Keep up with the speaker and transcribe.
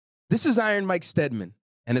This is Iron Mike Stedman,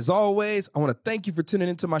 and as always, I want to thank you for tuning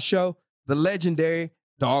into my show, the legendary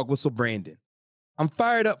Dog Whistle Branding. I'm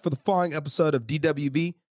fired up for the following episode of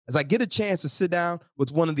DWB as I get a chance to sit down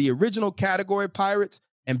with one of the original category pirates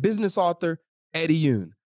and business author, Eddie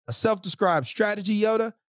Yoon, a self-described strategy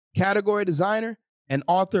Yoda, category designer, and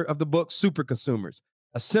author of the book Super Consumers,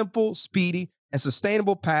 a simple, speedy, and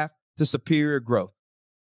sustainable path to superior growth.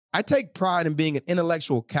 I take pride in being an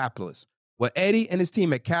intellectual capitalist, what Eddie and his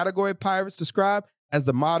team at Category Pirates describe as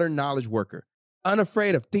the modern knowledge worker,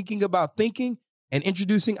 unafraid of thinking about thinking and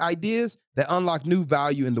introducing ideas that unlock new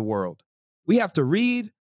value in the world. We have to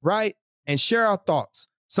read, write, and share our thoughts,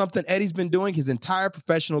 something Eddie's been doing his entire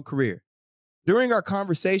professional career. During our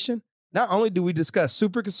conversation, not only do we discuss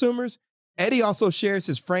super consumers, Eddie also shares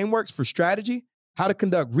his frameworks for strategy, how to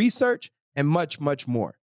conduct research, and much, much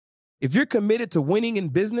more. If you're committed to winning in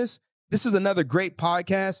business, this is another great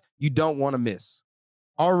podcast you don't want to miss.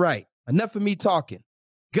 All right, enough of me talking.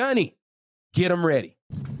 Gunny, get them ready.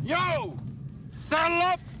 Yo, saddle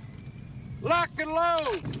up, lock and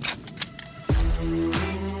load.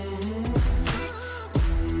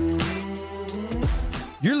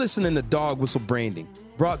 You're listening to Dog Whistle Branding,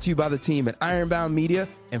 brought to you by the team at Ironbound Media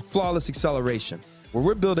and Flawless Acceleration, where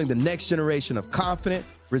we're building the next generation of confident,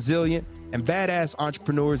 resilient, and badass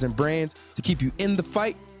entrepreneurs and brands to keep you in the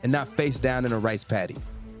fight and not face down in a rice paddy.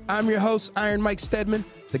 I'm your host, Iron Mike Stedman,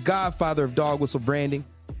 the godfather of Dog Whistle Branding,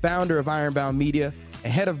 founder of Ironbound Media,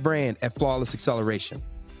 and head of brand at Flawless Acceleration.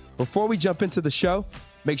 Before we jump into the show,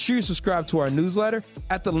 make sure you subscribe to our newsletter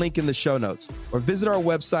at the link in the show notes, or visit our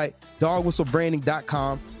website,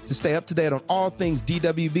 dogwhistlebranding.com, to stay up to date on all things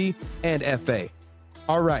DWB and FA.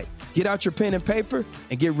 All right, get out your pen and paper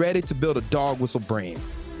and get ready to build a dog whistle brand.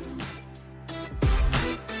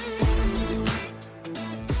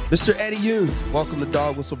 Mr. Eddie Yoon, welcome to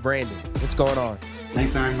Dog Whistle Branding. What's going on?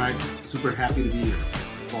 Thanks, Iron Mike. Super happy to be here.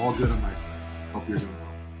 It's all good on my side. Hope you're doing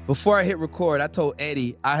well. Before I hit record, I told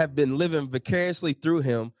Eddie I have been living vicariously through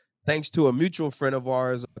him thanks to a mutual friend of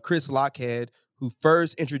ours, Chris Lockhead, who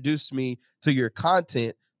first introduced me to your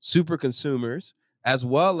content, Super Consumers, as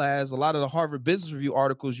well as a lot of the Harvard Business Review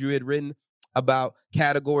articles you had written about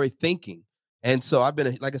category thinking. And so I've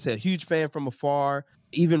been, like I said, a huge fan from afar,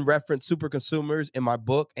 even referenced Super Consumers in my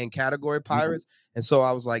book and Category Pirates. Mm-hmm. And so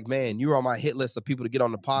I was like, man, you're on my hit list of people to get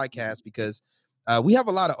on the podcast because we have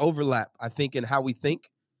a lot of overlap, I think, in how we think.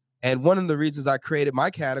 And one of the reasons I created my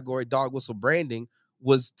category, Dog Whistle Branding,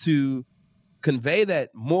 was to convey that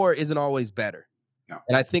more isn't always better. Yeah.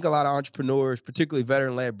 And I think a lot of entrepreneurs, particularly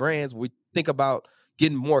veteran-led brands, we think about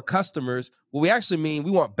getting more customers. What we actually mean,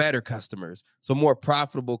 we want better customers. So more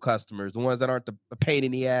profitable customers, the ones that aren't the pain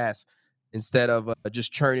in the ass instead of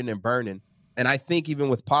just churning and burning. And I think even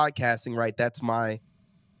with podcasting, right, that's my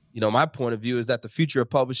point of view is that the future of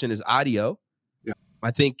publishing is audio. Yeah.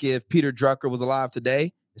 I think if Peter Drucker was alive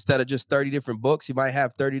today, instead of just 30 different books, he might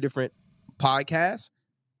have 30 different podcasts,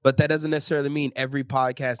 but that doesn't necessarily mean every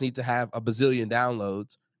podcast needs to have a bazillion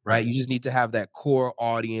downloads, right? You just need to have that core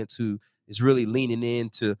audience who is really leaning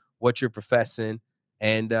into what you're professing.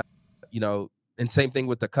 And, and same thing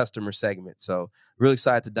with the customer segment. So really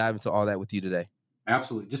excited to dive into all that with you today.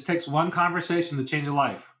 Absolutely. Just takes one conversation to change a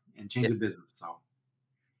life and change a business.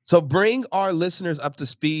 So bring our listeners up to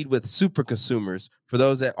speed with Super Consumers for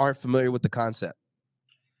those that aren't familiar with the concept.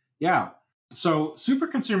 Yeah. So Super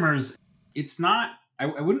Consumers, it's not, I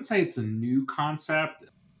wouldn't say it's a new concept,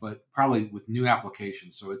 but probably with new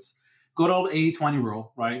applications. So it's good old 80-20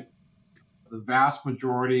 rule, right? The vast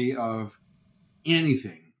majority of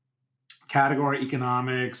anything, category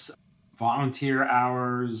economics, volunteer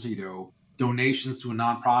hours, donations to a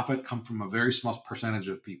nonprofit come from a very small percentage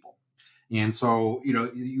of people. And so,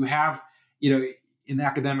 you have, in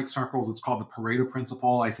academic circles, it's called the Pareto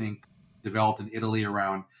principle, I think, developed in Italy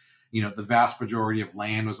around, the vast majority of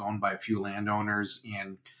land was owned by a few landowners.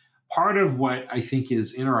 And part of what I think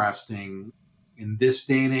is interesting in this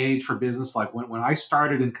day and age for business, like when I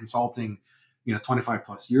started in consulting, 25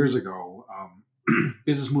 plus years ago,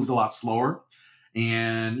 business moved a lot slower.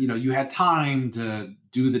 And, you had time to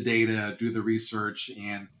do the data, do the research,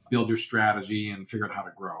 and build your strategy and figure out how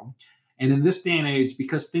to grow. And in this day and age,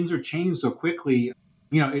 because things are changing so quickly,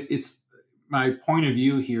 it's my point of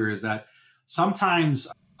view here is that sometimes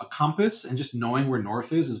a compass and just knowing where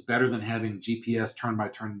north is better than having GPS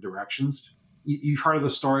turn-by-turn directions. You've heard of the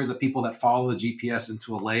stories of people that follow the GPS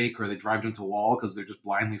into a lake or they drive it into a wall because they're just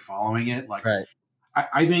blindly following it. Right.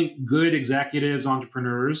 I think good executives,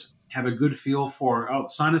 entrepreneurs have a good feel for, the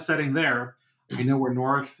sun is setting there. I know where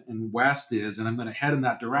north and west is, and I'm going to head in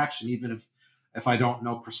that direction, even if I don't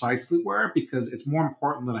know precisely where, because it's more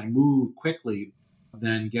important that I move quickly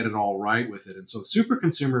then get it all right with it. And so super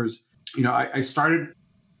consumers, I started,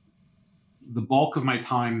 the bulk of my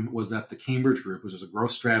time was at the Cambridge Group, which is a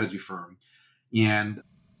growth strategy firm. And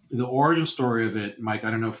the origin story of it, Mike,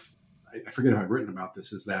 I don't know if, I forget if I've written about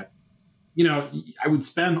this, is that, I would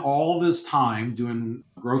spend all this time doing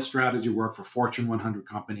growth strategy work for Fortune 100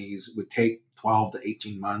 companies. It would take 12 to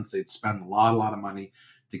 18 months. They'd spend a lot of money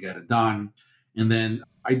to get it done. And then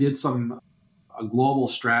I did a global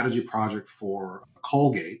strategy project for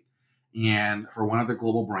Colgate and for one of the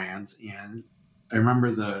global brands. And I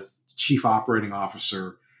remember the chief operating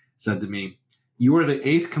officer said to me, "You are the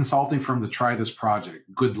 8th consulting firm to try this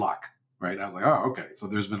project. Good luck." Right? I was like, oh, okay. So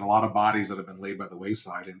there's been a lot of bodies that have been laid by the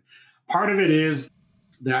wayside. And part of it is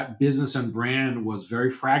that business and brand was very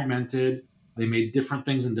fragmented. They made different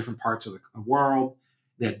things in different parts of the world.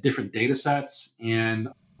 They had different data sets, and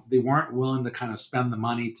they weren't willing to kind of spend the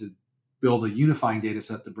money to build a unifying data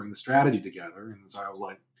set to bring the strategy together. And so I was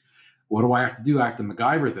like, what do I have to do? I have to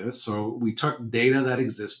MacGyver this. So we took data that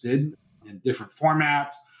existed in different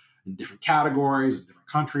formats, in different categories, in different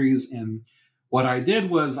countries. And what I did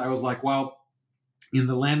was I was like, well, in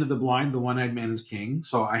the land of the blind, the one-eyed man is king.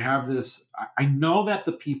 So I have this, I know that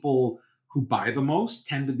the people who buy the most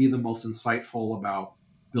tend to be the most insightful about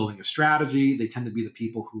building a strategy. They tend to be the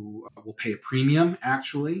people who will pay a premium,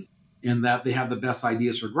 actually, and that they have the best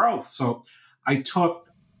ideas for growth. So I took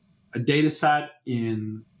a data set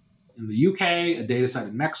in the UK, a data set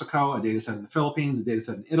in Mexico, a data set in the Philippines, a data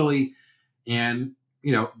set in Italy, and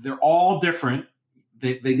they're all different.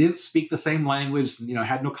 They didn't speak the same language,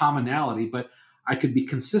 had no commonality, but I could be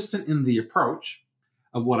consistent in the approach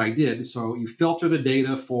of what I did. So you filter the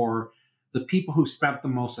data for the people who spent the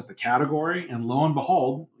most at the category, and lo and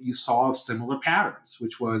behold, you saw similar patterns,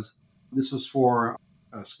 this was for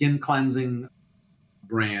a skin cleansing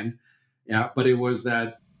brand. Yeah, but it was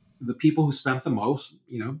that the people who spent the most,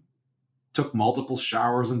 took multiple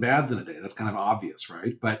showers and baths in a day. That's kind of obvious,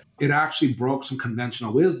 right? But it actually broke some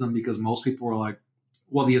conventional wisdom, because most people were like,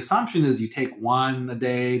 well, the assumption is you take one a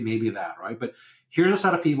day, maybe that, right? But here's a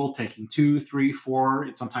set of people taking 2, 3, 4,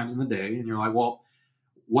 sometimes in the day. And you're like, well,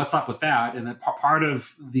 what's up with that? And then part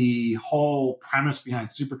of the whole premise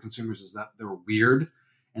behind super consumers is that they're weird,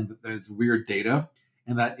 and that there's weird data.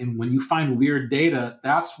 And when you find weird data,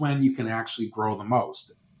 that's when you can actually grow the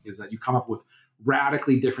most, is that you come up with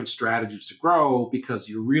radically different strategies to grow, because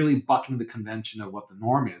you're really bucking the convention of what the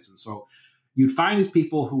norm is. And so you'd find these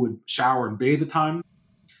people who would shower and bathe a ton.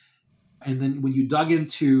 And then when you dug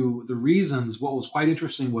into the reasons, what was quite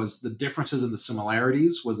interesting was the differences and the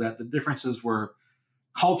similarities. Was that the differences were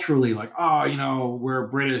culturally like, we're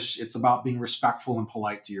British. It's about being respectful and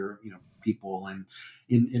polite to your, people. And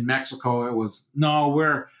in Mexico, it was, no,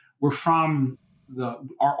 we're from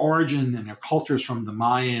our origin and our culture is from the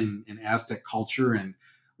Mayan and Aztec culture, and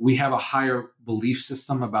we have a higher belief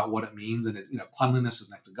system about what it means. And cleanliness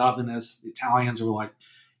is next to godliness. The Italians were like,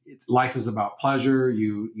 life is about pleasure.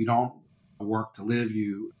 You don't work to live.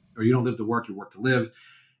 You don't live to work. You work to live.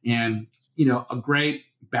 And a great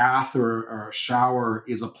bath or a shower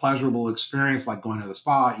is a pleasurable experience, like going to the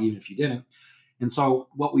spa, even if you didn't. And so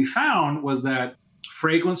what we found was that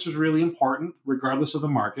fragrance was really important, regardless of the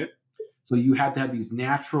market. So you had to have these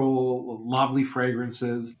natural, lovely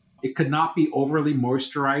fragrances. It could not be overly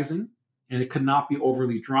moisturizing, and it could not be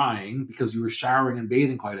overly drying, because you were showering and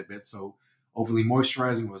bathing quite a bit. So overly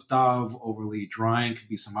moisturizing was Dove. Overly drying could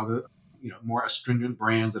be some other, more astringent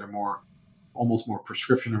brands that are almost more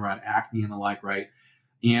prescription around acne and the like, right?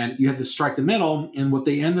 And you had to strike the middle. And what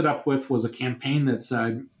they ended up with was a campaign that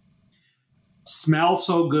said, smell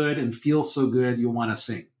so good and feel so good, you'll want to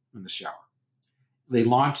sing in the shower. They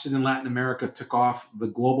launched it in Latin America, took off. The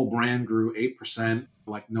global brand grew 8%,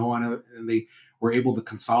 like no one, and they were able to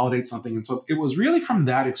consolidate something. And so it was really from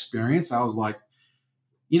that experience, I was like,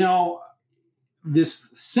 this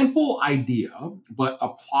simple idea, but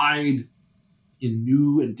applied in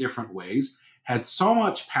new and different ways, had so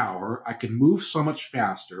much power. I could move so much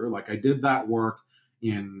faster. Like I did that work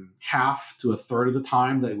in half to a third of the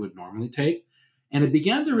time that it would normally take. And it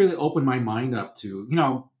began to really open my mind up to,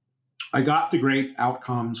 I got to great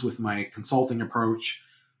outcomes with my consulting approach.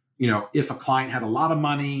 If a client had a lot of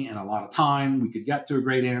money and a lot of time, we could get to a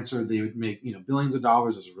great answer. They would make, billions of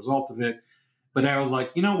dollars as a result of it. But I was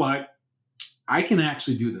like, you know what? I can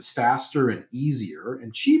actually do this faster and easier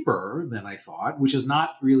and cheaper than I thought, which is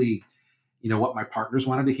not really, what my partners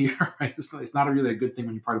wanted to hear. Right? It's not really a good thing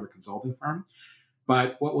when you're part of a consulting firm.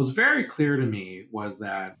 But what was very clear to me was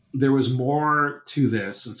that there was more to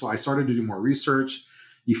this. And so I started to do more research.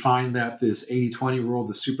 You find that this 80-20 rule,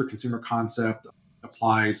 the super consumer concept,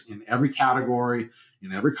 applies in every category,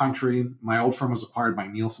 in every country. My old firm was acquired by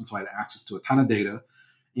Nielsen, so I had access to a ton of data.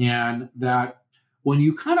 And that when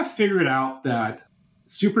you kind of figured out that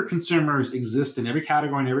super consumers exist in every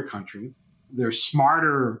category in every country, they're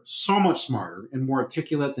smarter, so much smarter and more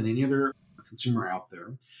articulate than any other consumer out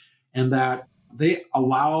there, and that they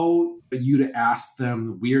allow you to ask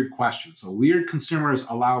them weird questions. So weird consumers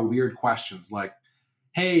allow weird questions like,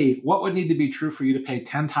 hey, what would need to be true for you to pay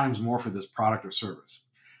 10 times more for this product or service?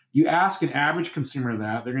 You ask an average consumer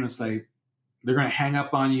that, they're going to say, they're going to hang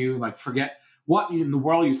up on you, like forget what in the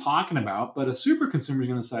world you're talking about. But a super consumer is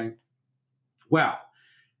going to say, well,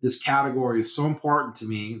 this category is so important to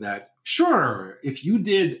me that sure, if you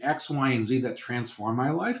did X, Y, and Z that transformed my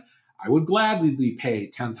life, I would gladly pay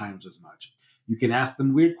 10 times as much. You can ask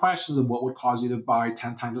them weird questions of what would cause you to buy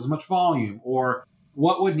 10 times as much volume, or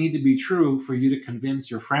what would need to be true for you to convince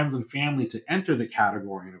your friends and family to enter the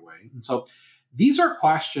category in a way. And so these are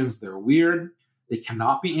questions, they're weird, they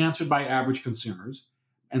cannot be answered by average consumers.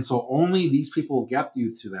 And so only these people get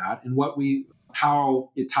you to that. And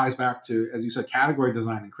how it ties back to, as you said, category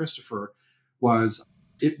design and Christopher,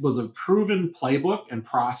 it was a proven playbook and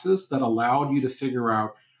process that allowed you to figure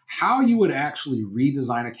out how you would actually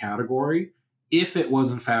redesign a category if it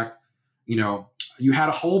was in fact, you had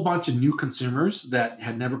a whole bunch of new consumers that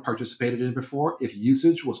had never participated in it before, if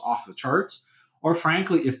usage was off the charts, or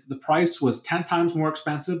frankly, if the price was 10 times more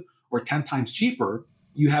expensive or 10 times cheaper,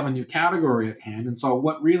 you have a new category at hand. And so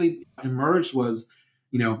what really emerged was,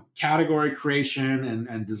 category creation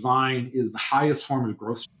and design is the highest form of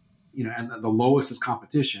growth, and the lowest is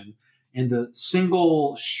competition. And the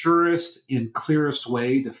single surest and clearest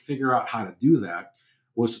way to figure out how to do that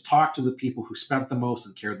was to talk to the people who spent the most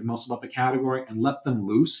and cared the most about the category and let them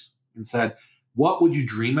loose and said, what would you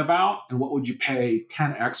dream about and what would you pay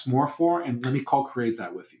 10x more for? And let me co-create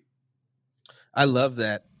that with you. I love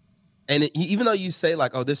that. And even though you say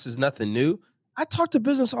like, oh, this is nothing new, I talk to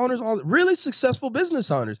business owners, all really successful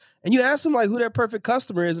business owners, and you ask them like who their perfect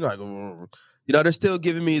customer is, and like, they're still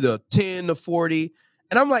giving me the 10 to 40.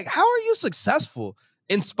 And I'm like, how are you successful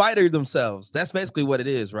in spite of themselves? That's basically what it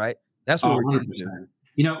is, right? That's what we're getting to.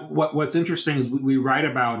 What's interesting is we write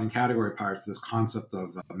about in Category Pirates this concept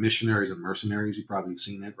of missionaries and mercenaries. You probably have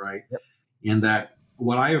seen it, right? Yep. And that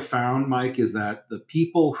what I have found, Mike, is that the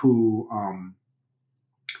people who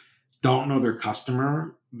don't know their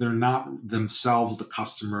customer, they're not themselves the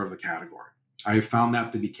customer of the category. I have found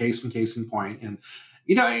that to be case in point. And,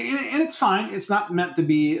 and it's fine. It's not meant to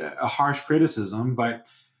be a harsh criticism, but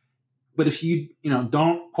if you,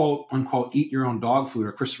 don't quote unquote, eat your own dog food,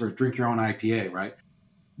 or Christopher, drink your own IPA, right?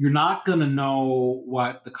 You're not going to know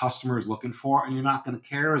what the customer is looking for, and you're not going to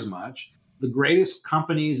care as much. The greatest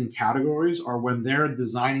companies and categories are when they're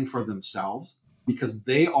designing for themselves, because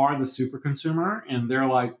they are the super consumer, and they're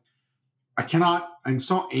like, I'm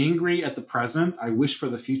so angry at the present. I wish for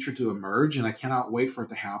the future to emerge, and I cannot wait for it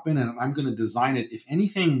to happen. And I'm going to design it. If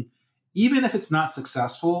anything, even if it's not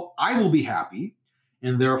successful, I will be happy.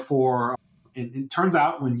 And therefore, and it turns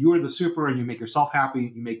out when you are the super and you make yourself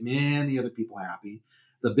happy, you make many other people happy.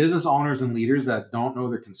 The business owners and leaders that don't know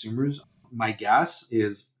their consumers, my guess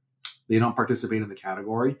is they don't participate in the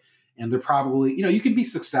category. And they're probably, you could be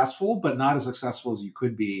successful, but not as successful as you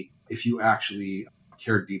could be if you actually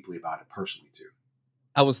care deeply about it personally too.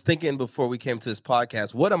 I was thinking before we came to this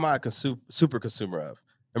podcast, what am I a super consumer of?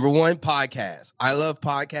 Number one, podcasts. I love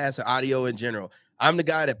podcasts and audio in general. I'm the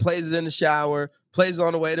guy that plays it in the shower, plays it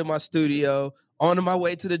on the way to my studio, on my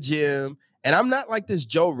way to the gym. And I'm not like this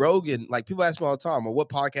Joe Rogan. Like people ask me all the time, well, what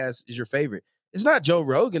podcast is your favorite? It's not Joe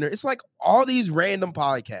Rogan. It's like all these random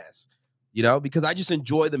podcasts, because I just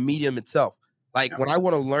enjoy the medium itself. Like when I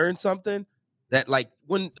want to learn something that, like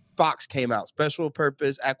when Fox came out, special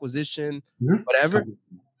purpose acquisition, whatever,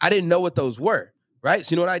 I didn't know what those were, right?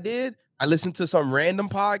 So you know what I did? I listened to some random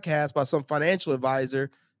podcast by some financial advisor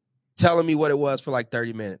telling me what it was for like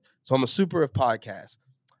 30 minutes. So I'm a super of podcasts.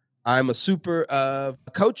 I'm a super of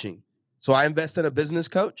coaching. So I invested in a business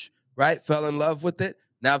coach, right? Fell in love with it.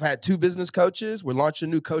 Now I've had 2 business coaches. We're launching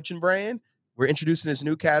a new coaching brand. We're introducing this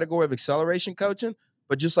new category of acceleration coaching.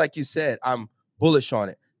 But just like you said, I'm bullish on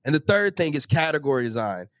it. And the third thing is category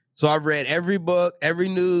design. So I've read every book, every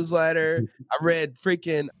newsletter. I read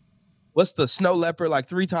freaking, what's the Snow Leopard, like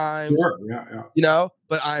 3 times. Sure. Yeah.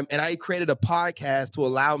 But I created a podcast to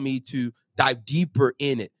allow me to dive deeper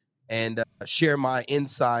in it and share my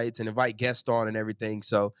insights and invite guests on and everything.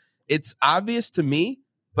 So it's obvious to me,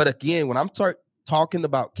 but again, when I'm talking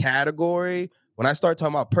about category, when I start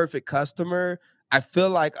talking about perfect customer, I feel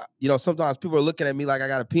like, sometimes people are looking at me like I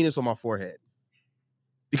got a penis on my forehead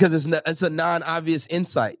because it's a non-obvious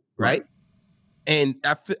insight, right? And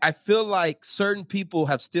I feel like certain people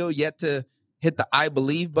have still yet to hit the I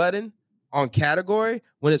believe button on category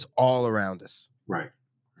when it's all around us. Right.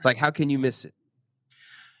 It's like, how can you miss it?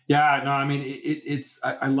 Yeah, no, I mean,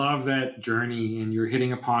 I love that journey, and you're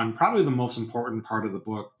hitting upon probably the most important part of the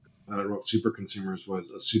book that I wrote, Super Consumers, was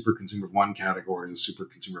a super consumer of one category, a super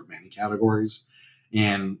consumer of many categories.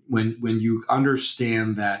 And when you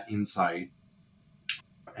understand that insight,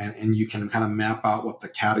 and you can kind of map out what the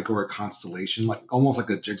category constellation, like almost like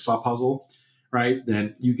a jigsaw puzzle, right?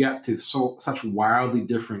 Then you get to such wildly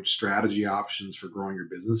different strategy options for growing your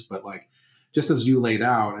business. But like, just as you laid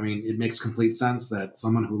out, I mean, it makes complete sense that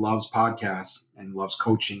someone who loves podcasts and loves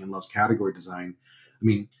coaching and loves category design, I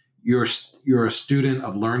mean, you're a student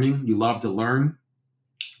of learning. You love to learn.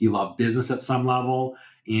 You love business at some level,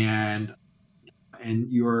 and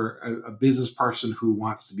you're a business person who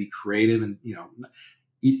wants to be creative, and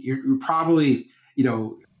you're probably,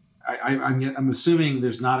 I'm assuming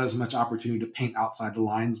there's not as much opportunity to paint outside the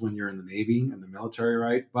lines when you're in the Navy and the military,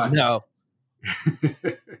 right? But No,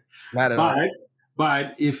 not at all.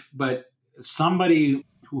 but somebody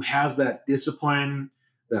who has that discipline,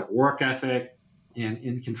 that work ethic,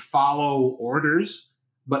 and can follow orders,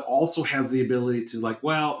 but also has the ability to, like,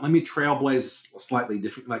 well, let me trailblaze slightly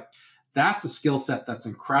different. Like, that's a skill set that's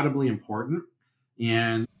incredibly important,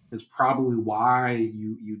 and is probably why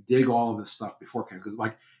you dig all of this stuff beforehand, because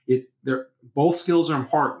like they're both skills are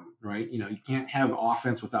important, right? You can't have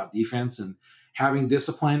offense without defense, and having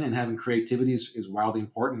discipline and having creativity is wildly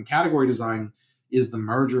important. And category design is the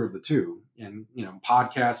merger of the two. And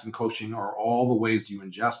podcasts and coaching are all the ways you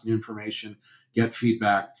ingest new information, get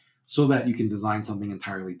feedback, so that you can design something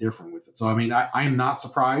entirely different with it. So I mean, I am not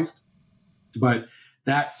surprised, but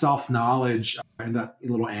that self-knowledge and that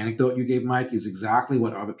little anecdote you gave, Mike, is exactly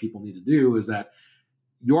what other people need to do, is that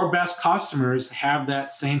your best customers have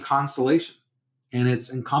that same constellation. And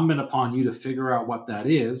it's incumbent upon you to figure out what that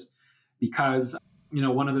is, because,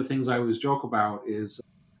 one of the things I always joke about is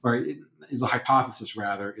a hypothesis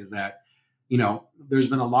rather, is that, there's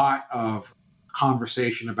been a lot of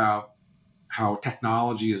conversation about how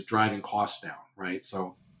technology is driving costs down, right?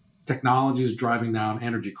 So technology is driving down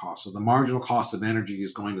energy costs. So the marginal cost of energy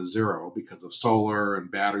is going to zero because of solar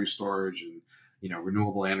and battery storage and,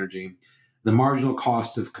 renewable energy. The marginal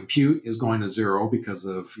cost of compute is going to zero because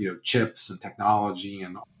of, chips and technology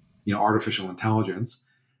and, artificial intelligence.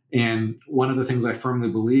 And one of the things I firmly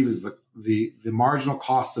believe is that the marginal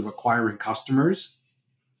cost of acquiring customers,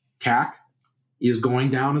 CAC, is going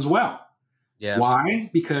down as well. Yeah. Why?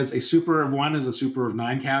 Because a super of one is a super of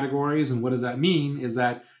 9 categories. And what does that mean? Is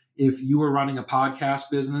that if you were running a podcast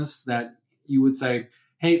business, that you would say,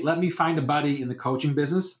 hey, let me find a buddy in the coaching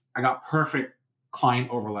business. I got perfect client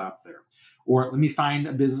overlap there. Or let me find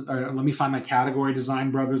a business, or let me find my category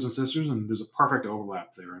design brothers and sisters, and there's a perfect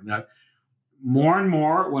overlap there. And that more and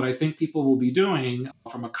more, what I think people will be doing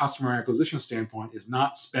from a customer acquisition standpoint is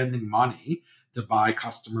not spending money to buy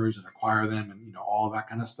customers and acquire them and, all of that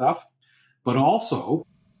kind of stuff, but also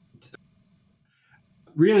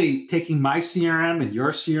really taking my CRM and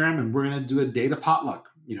your CRM, and we're going to do a data potluck.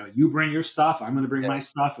 You bring your stuff, I'm going to bring my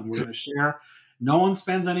stuff, and we're going to share. No one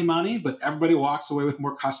spends any money, but everybody walks away with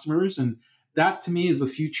more customers. And that, to me, is the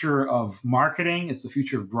future of marketing. It's the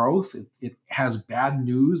future of growth. It has bad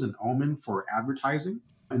news and omen for advertising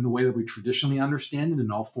in the way that we traditionally understand it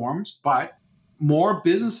in all forms. But more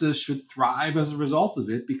businesses should thrive as a result of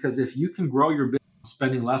it, because if you can grow your business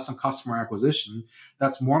spending less on customer acquisition,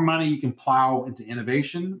 that's more money you can plow into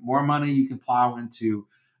innovation, more money you can plow into,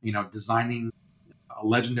 designing a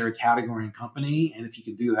legendary category and company. And if you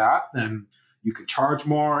can do that, then you can charge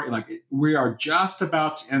more. Like, we are just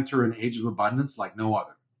about to enter an age of abundance like no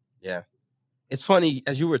other. Yeah. It's funny,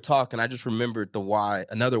 as you were talking, I just remembered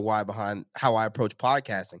another why behind how I approach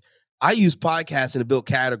podcasting. I use podcasting to build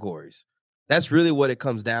categories. That's really what it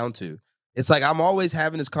comes down to. It's like I'm always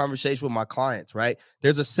having this conversation with my clients, right?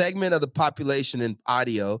 There's a segment of the population in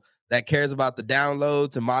audio that cares about the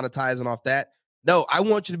downloads and monetizing off that. No, I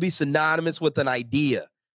want you to be synonymous with an idea.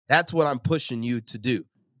 That's what I'm pushing you to do.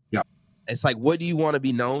 Yeah. It's like, what do you want to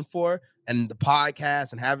be known for? And the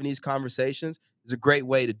podcast and having these conversations is a great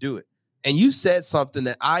way to do it. And you said something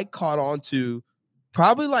that I caught on to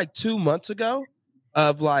probably like 2 months ago,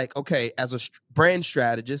 of like, okay, as a brand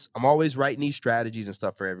strategist, I'm always writing these strategies and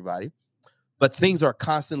stuff for everybody, but things are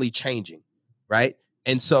constantly changing, right?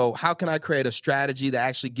 And so how can I create a strategy that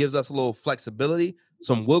actually gives us a little flexibility,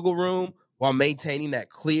 some wiggle room, while maintaining that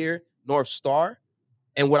clear North Star?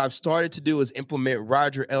 And what I've started to do is implement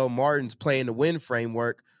Roger L. Martin's Playing to Win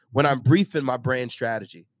framework when I'm briefing my brand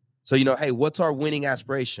strategy. So, hey, what's our winning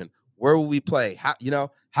aspiration? Where will we play?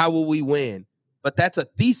 How will we win? but that's a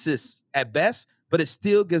thesis at best, but it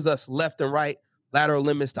still gives us left and right lateral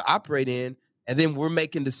limits to operate in. And then we're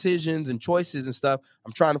making decisions and choices and stuff.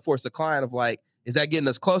 I'm trying to force the client of like, is that getting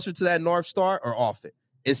us closer to that North Star or off it?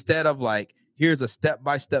 Instead of like, here's a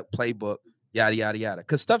step-by-step playbook, yada, yada, yada.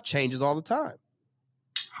 Because stuff changes all the time.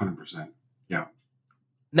 100%. Yeah.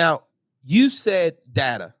 Now, you said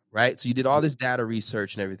data, right? So you did all this data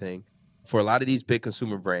research and everything for a lot of these big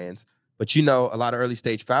consumer brands. But you know, a lot of early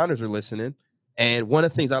stage founders are listening. And one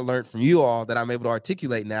of the things I learned from you all that I'm able to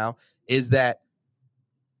articulate now is that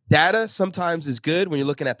data sometimes is good when you're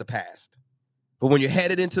looking at the past. But when you're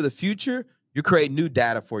headed into the future, you create new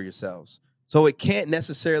data for yourselves. So it can't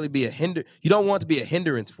necessarily be you don't want it to be a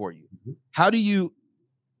hindrance for you. How do you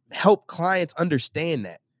help clients understand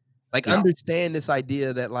that? Like understand this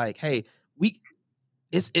idea that like, hey,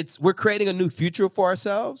 we're creating a new future for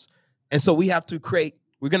ourselves. And so we're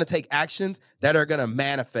going to take actions that are going to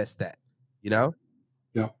manifest that, you know?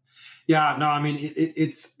 Yeah. Yeah. No, I mean,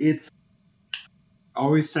 it's I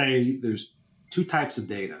always say there's two types of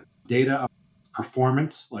data of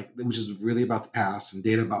performance, which is really about the past, and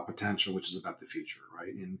data about potential, which is about the future.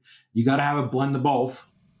 Right. And you got to have a blend of both.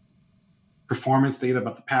 Performance data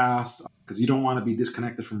about the past, because you don't want to be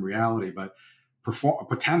disconnected from reality, but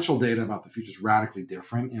potential data about the future is radically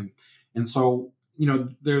different. And so, you know,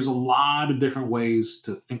 there's a lot of different ways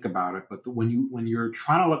to think about it. But when you're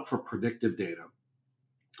trying to look for predictive data,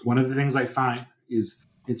 one of the things I find is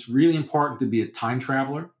it's really important to be a time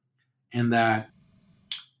traveler, and that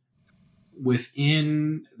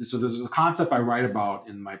so there's a concept I write about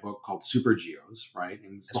in my book called super geos, right?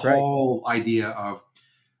 And it's the whole idea of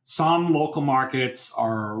some local markets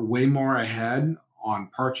are way more ahead on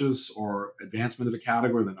purchase or advancement of a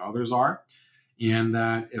category than others are. And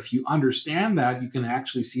that if you understand that, you can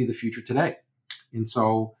actually see the future today. And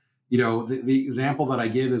so, you know, the example that I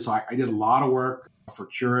give is I did a lot of work for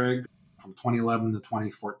Keurig from 2011 to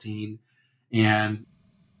 2014. And,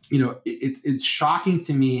 you know, it's shocking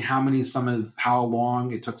to me how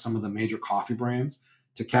long it took some of the major coffee brands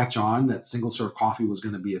to catch on that single serve coffee was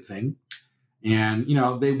going to be a thing. And, you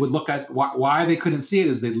know, they would look at why they couldn't see it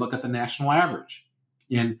is they'd look at the national average.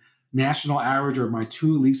 And national average are my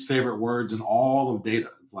two least favorite words in all of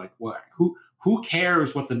data. It's like, who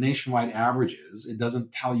cares what the nationwide average is? It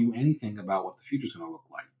doesn't tell you anything about what the future is going to look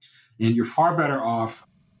like. And you're far better off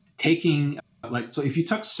taking, so if you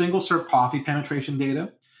took single serve coffee penetration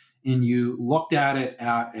data and you looked at it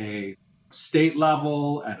at a state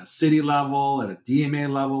level, at a city level, at a DMA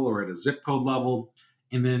level, or at a zip code level,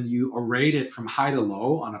 and then you arrayed it from high to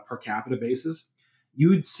low on a per capita basis, you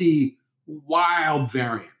would see wild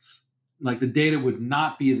variance. Like the data would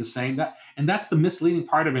not be the same. And that's the misleading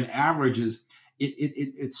part of an average is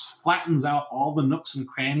it flattens out all the nooks and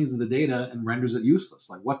crannies of the data and renders it useless.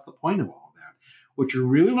 Like, what's the point of all of that? What you're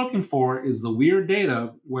really looking for is the weird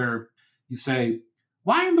data where you say,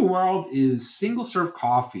 why in the world is single serve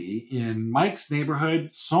coffee in Mike's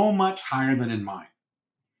neighborhood so much higher than in mine?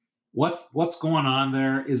 What's going on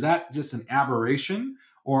there? Is that just an aberration,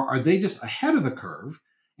 or are they just ahead of the curve?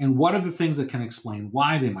 And what are the things that can explain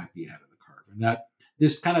why they might be ahead of the curve? And that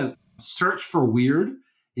this kind of search for weird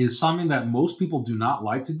is something that most people do not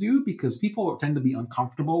like to do because people tend to be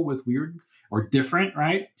uncomfortable with weird or different,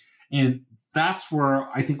 right? And that's where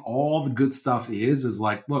I think all the good stuff is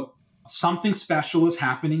like, look, something special is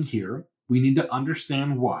happening here. We need to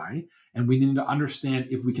understand why, and we need to understand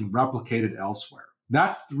if we can replicate it elsewhere.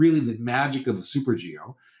 That's really the magic of a super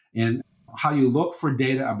geo. And how you look for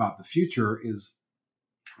data about the future is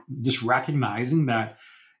just recognizing that,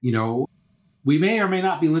 you know, we may or may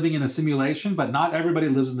not be living in a simulation, but not everybody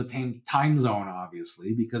lives in the same time zone,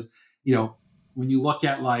 obviously, because, you know, when you look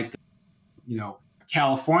at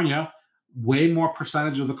California, way more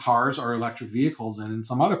percentage of the cars are electric vehicles than in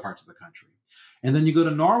some other parts of the country. And then you go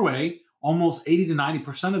to Norway, almost 80 to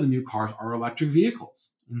 90% of the new cars are electric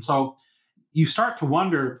vehicles. And so you start to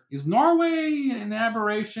wonder, is Norway an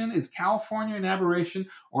aberration? Is California an aberration?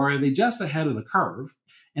 Or are they just ahead of the curve?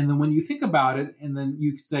 And then when you think about it, and then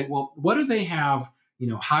you say, well, what do they have? You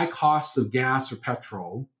know, high costs of gas or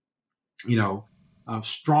petrol,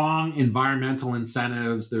 strong environmental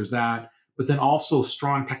incentives, there's that, but then also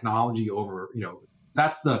strong technology over,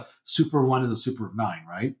 that's the super of one is a super of nine,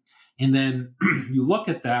 right? And then you look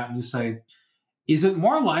at that and you say, is it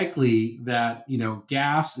more likely that,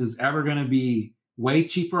 gas is ever going to be way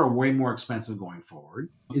cheaper or way more expensive going forward?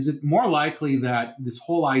 Is it more likely that this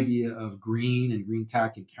whole idea of green and green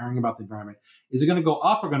tech and caring about the environment, is it going to go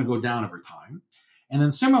up or going to go down over time? And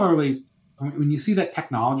then similarly, when you see that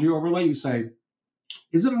technology overlay, you say,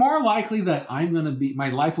 Is it more likely that my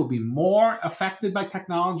life will be more affected by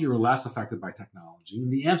technology or less affected by technology?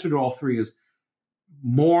 And the answer to all three is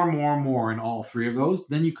more in all three of those.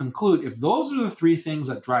 Then you conclude if those are the three things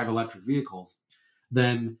that drive electric vehicles,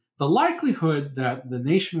 then the likelihood that the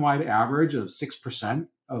nationwide average of 6%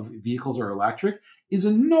 of vehicles are electric is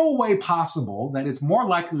in no way possible, that it's more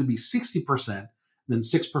likely to be 60% than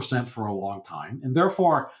 6% for a long time. And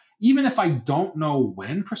therefore, even if I don't know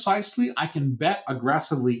when precisely, I can bet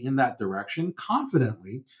aggressively in that direction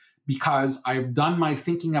confidently because I've done my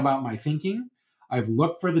thinking about my thinking. I've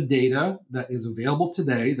looked for the data that is available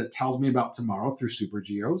today that tells me about tomorrow through super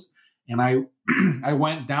geos. And I I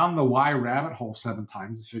went down the why rabbit hole 7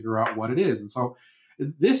 times to figure out what it is. And so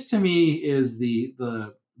this to me is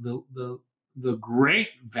the great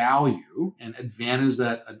value and advantage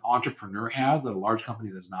that an entrepreneur has that a large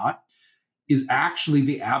company does not, is actually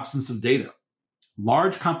the absence of data.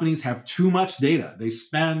 Large companies have too much data. They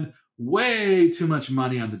spend way too much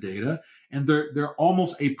money on the data, and they're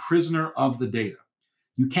almost a prisoner of the data.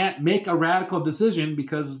 You can't make a radical decision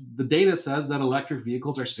because the data says that electric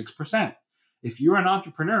vehicles are 6%. If you're an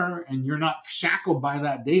entrepreneur and you're not shackled by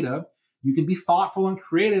that data, you can be thoughtful and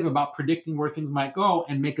creative about predicting where things might go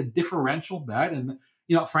and make a differential bet. And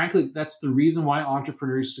frankly, that's the reason why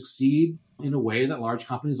entrepreneurs succeed in a way that large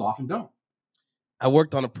companies often don't. I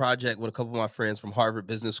worked on a project with a couple of my friends from Harvard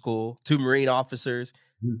Business School, 2 Marine officers,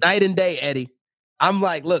 Mhm. night and day, Eddie. I'm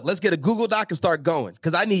like, look, let's get a Google Doc and start going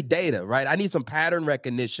because I need data, right? I need some pattern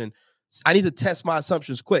recognition. I need to test my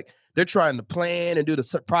assumptions quick. They're trying to plan and do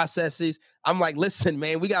the processes. I'm like, listen,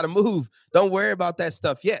 man, we got to move. Don't worry about that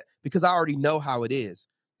stuff yet because I already know how it is.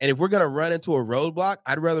 And if we're going to run into a roadblock,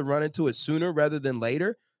 I'd rather run into it sooner rather than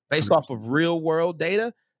later based off of real world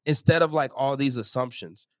data instead of like all these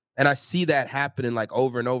assumptions. And I see that happening like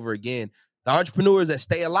over and over again. The entrepreneurs that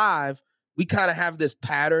stay alive, we kind of have this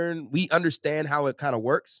pattern. We understand how it kind of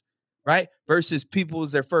works, right? Versus people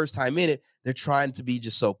is their first time in it. They're trying to be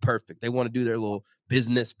just so perfect. They want to do their little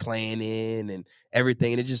business planning and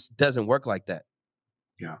everything. And it just doesn't work like that.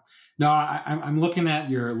 Yeah. No, I'm looking at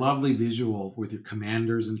your lovely visual with your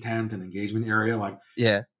commander's intent and engagement area. Like,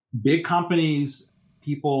 yeah, big companies,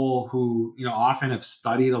 people who often have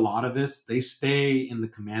studied a lot of this, they stay in the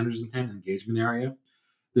commander's intent engagement area.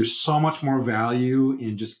 There's so much more value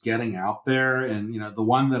in just getting out there. And the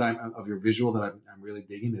one that I'm of your visual that I'm really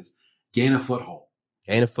digging is gain a foothold.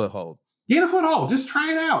 Gain a foothold. Gain a foothold. Just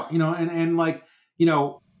try it out. And like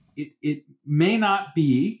it may not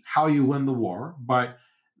be how you win the war, but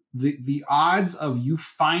the odds of you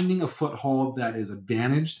finding a foothold that is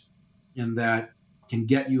advantaged and that can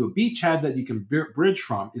get you a beachhead that you can bridge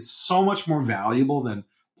from is so much more valuable than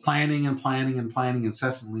planning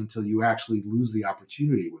incessantly until you actually lose the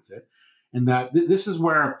opportunity with it. And that this is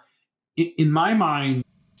where, in my mind,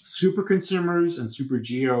 super consumers and super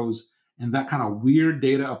geos and that kind of weird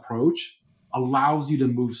data approach allows you to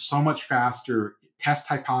move so much faster, test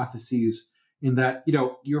hypotheses, in that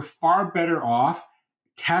you're far better off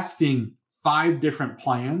testing 5 different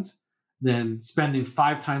plans than spending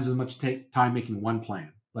 5 times as much time making one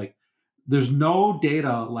plan. Like, there's no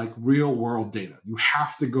data like real world data. You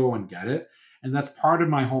have to go and get it. And that's part of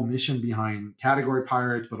my whole mission behind Category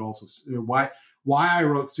Pirates, but also why I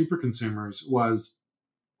wrote Super Consumers was,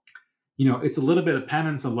 it's a little bit of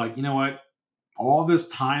penance of like, what, all this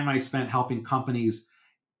time I spent helping companies,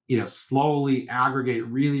 slowly aggregate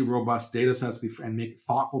really robust data sets and make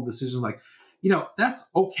thoughtful decisions. Like, that's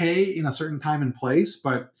okay in a certain time and place,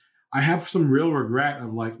 but I have some real regret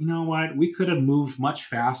of like, what, we could have moved much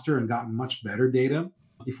faster and gotten much better data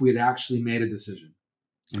if we had actually made a decision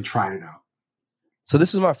and tried it out. So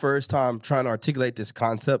this is my first time trying to articulate this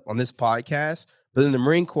concept on this podcast, but in the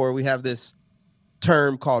Marine Corps, we have this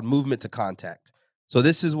term called movement to contact. So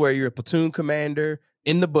this is where you're a platoon commander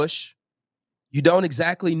in the bush. You don't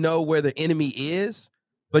exactly know where the enemy is,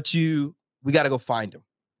 but we got to go find them,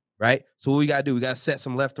 right? So what we got to do, we got to set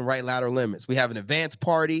some left and right lateral limits. We have an advance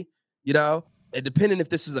party, and depending if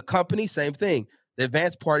this is a company, same thing. The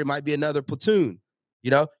advance party might be another platoon.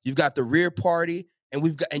 You've got the rear party, and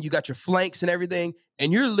you got your flanks and everything,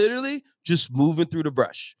 and you're literally just moving through the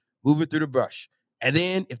brush. And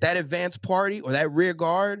then if that advance party or that rear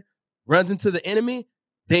guard runs into the enemy,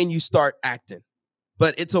 then you start acting.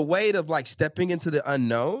 But it's a way of like stepping into the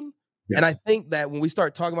unknown. Yes. And I think that when we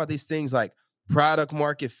start talking about these things like product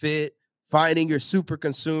market fit, finding your super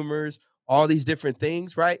consumers, all these different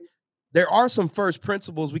things, right? There are some first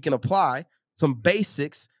principles we can apply, some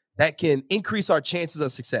basics that can increase our chances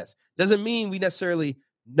of success. Doesn't mean we necessarily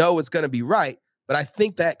know it's going to be right, but I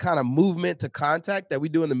think that kind of movement to contact that we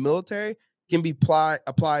do in the military can be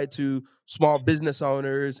applied to small business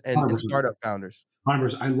owners and 100%. startup founders.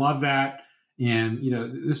 100%. I love that. And,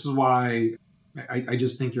 this is why I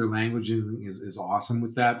just think your languaging is awesome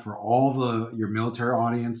with that for all your military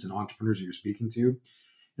audience and entrepreneurs that you're speaking to.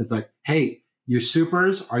 It's like, hey, your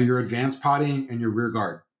supers are your advanced potty and your rear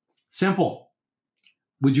guard. Simple.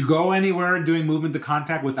 Would you go anywhere doing movement to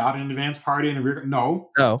contact without an advanced party and a rear guard?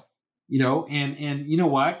 No. And you know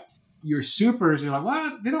what? Your supers, you're like,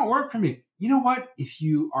 well, they don't work for me. You know what? If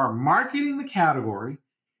you are marketing the category,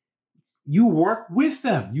 you work with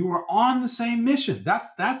them. You are on the same mission.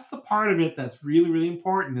 That's the part of it that's really, really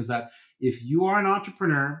important, is that if you are an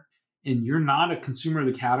entrepreneur and you're not a consumer of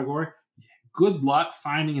the category, good luck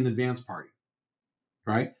finding an advanced party,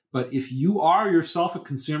 right? But if you are yourself a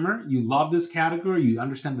consumer, you love this category, you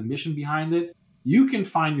understand the mission behind it, you can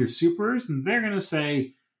find your supers and they're going to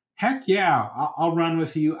say, heck yeah, I'll run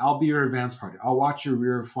with you. I'll be your advanced party. I'll watch your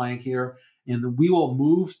rear flank here and we will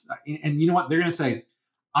move. And you know what? They're going to say,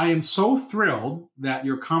 I am so thrilled that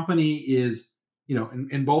your company is,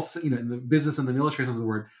 in both, in the business and the military sense of the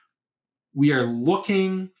word, we are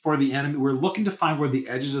looking for the enemy. We're looking to find where the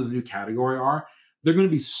edges of the new category are. They're going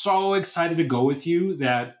to be so excited to go with you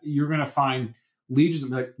that you're going to find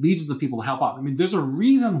legions of people to help out. I mean, there's a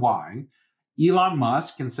reason why Elon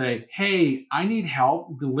Musk can say, hey, I need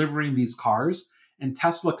help delivering these cars. And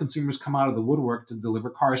Tesla consumers come out of the woodwork to deliver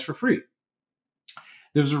cars for free.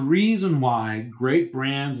 There's a reason why great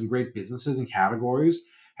brands and great businesses and categories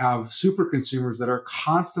have super consumers that are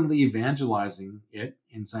constantly evangelizing it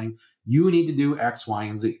and saying, you need to do X, Y,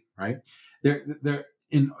 and Z, right? They're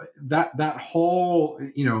in that whole,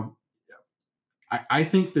 I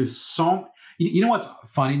think there's what's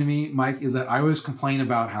funny to me, Mike, is that I always complain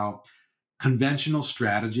about how conventional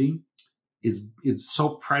strategy is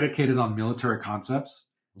so predicated on military concepts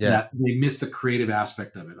that they miss the creative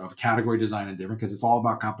aspect of it, of category design and different, because it's all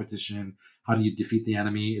about competition. How do you defeat the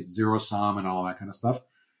enemy? It's zero sum and all that kind of stuff.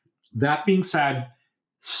 That being said,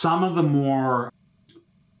 some of the more,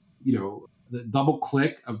 the double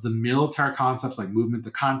click of the military concepts like movement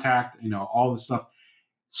to contact, all this stuff,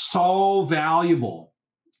 so valuable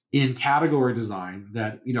in category design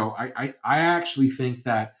that, I actually think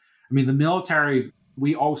that, the military,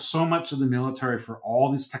 we owe so much to the military for all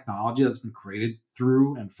this technology that's been created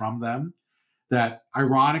through and from them that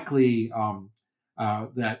ironically,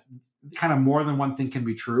 that kind of more than one thing can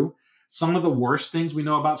be true. Some of the worst things we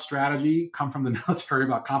know about strategy come from the military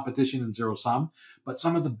about competition and zero sum, but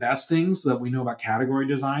some of the best things that we know about category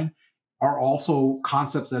design are also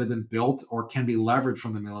concepts that have been built or can be leveraged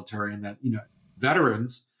from the military, and that,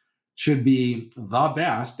 veterans should be the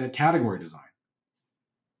best at category design.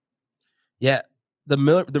 Yeah. The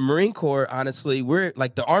Marine Corps, honestly, we're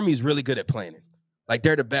like, the Army is really good at planning. Like,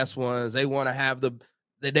 they're the best ones. They want to have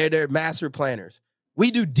they're master planners. We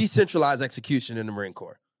do decentralized execution in the Marine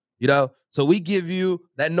Corps, So we give you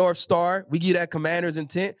that North Star, we give you that commander's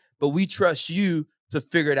intent, but we trust you to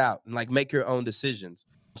figure it out and make your own decisions.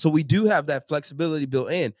 So we do have that flexibility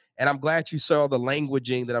built in. And I'm glad you saw the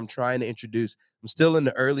languaging that I'm trying to introduce. I'm still in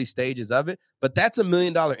the early stages of it, but that's $1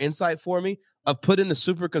 million insight for me of putting the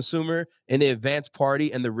super consumer in the advanced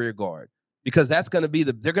party and the rear guard, because that's going to be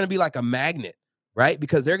they're going to be like a magnet, right?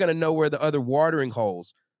 Because they're going to know where the other watering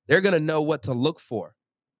holes, they're going to know what to look for.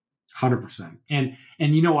 100%. And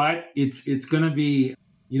you know what? It's going to be,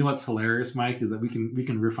 what's hilarious, Mike, is that we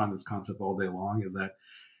can riff on this concept all day long, is that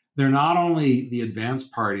they're not only the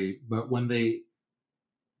advanced party, but when they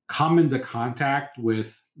come into contact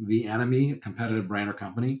with the enemy, a competitive brand or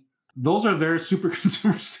company, those are their super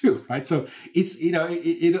consumers too, right? So it's,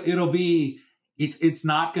 it'll be, it's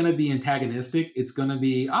not going to be antagonistic. It's going to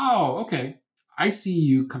be, oh, okay, I see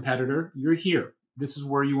you, competitor. You're here. This is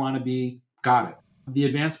where you want to be. Got it. The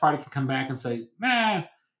advanced party can come back and say,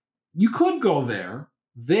 you could go there.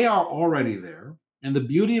 They are already there. And the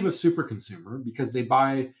beauty of a super consumer, because they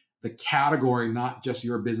buy the category, not just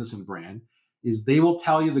your business and brand, is they will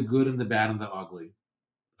tell you the good and the bad and the ugly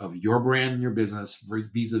of your brand and your business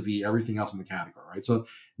vis-a-vis everything else in the category, right? So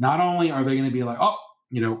not only are they going to be like, oh,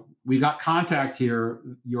 we got contact here,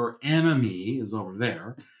 your enemy is over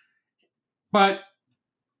there, but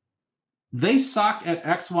they suck at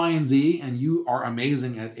X, Y, and Z, and you are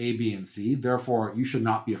amazing at A, B, and C. Therefore, you should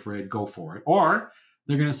not be afraid. Go for it. Or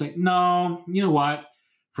they're going to say, no, you know what?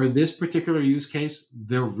 For this particular use case,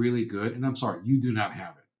 they're really good. And I'm sorry, you do not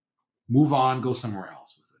have it. Move on, go somewhere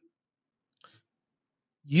else with it.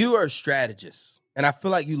 You are a strategist, and I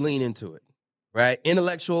feel like you lean into it, right?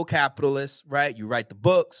 Intellectual capitalist, right? You write the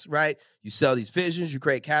books, right? You sell these visions, you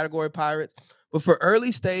create category pirates. But for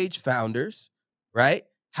early stage founders, right?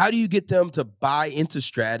 How do you get them to buy into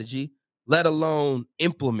strategy, let alone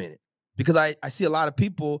implement it. Because I see a lot of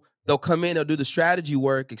people, they'll come in, they'll do the strategy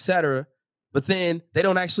work, etc., but then they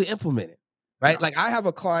don't actually implement it, right? Yeah. Like I have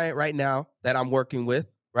a client right now that I'm working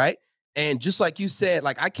with, right? And just like you said,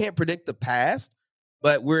 like I can't predict the past,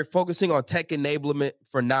 but we're focusing on tech enablement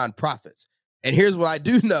for nonprofits. And here's what I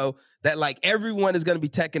do know, that like everyone is going to be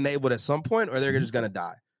tech enabled at some point or they're just going to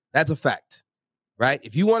die. That's a fact, right?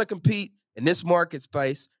 If you want to compete in this market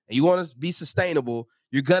space and you want to be sustainable,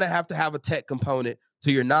 you're going to have a tech component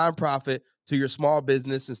to your nonprofit, to your small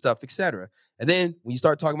business and stuff, et cetera. And then when you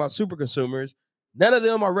start talking about super consumers, none of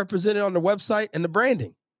them are represented on the website and the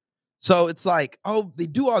branding. So it's like, oh, they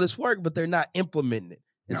do all this work, but they're not implementing it.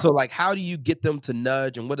 And Yeah. so like, how do you get them to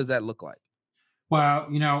nudge and what does that look like? Well,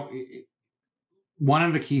 one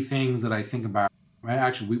of the key things that I think about,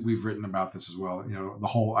 actually, we've written about this as well. The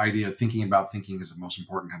whole idea of thinking about thinking is the most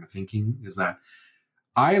important kind of thinking, is that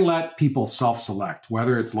I let people self-select,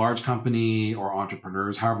 whether it's large company or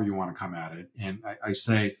entrepreneurs, however you want to come at it. And I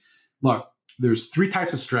say, look, there's 3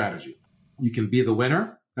 types of strategy. You can be the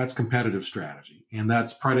winner. That's competitive strategy. And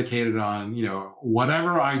that's predicated on,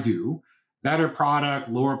 whatever I do, better product,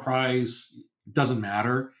 lower price, doesn't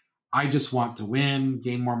matter. I just want to win,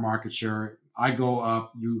 gain more market share. I go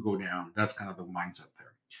up, you go down. That's kind of the mindset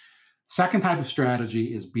there. Second type of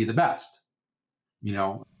strategy is be the best.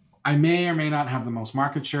 I may or may not have the most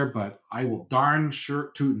market share, but I will darn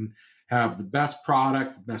sure tootin' have the best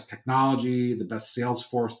product, the best technology, the best sales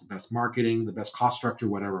force, the best marketing, the best cost structure,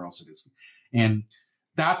 whatever else it is. And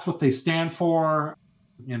that's what they stand for.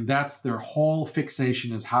 And that's their whole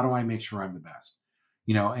fixation, is how do I make sure I'm the best?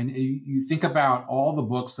 And you think about all the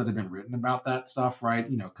books that have been written about that stuff, right?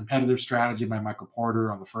 Competitive Strategy by Michael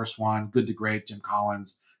Porter on the first one, Good to Great, Jim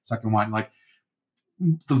Collins, second one. Like,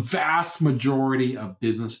 the vast majority of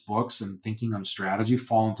business books and thinking on strategy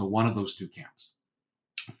fall into one of those 2 camps.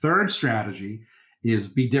 Third strategy is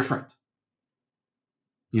be different.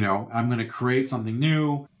 I'm going to create something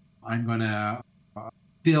new. I'm going to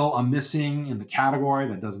fill a missing in the category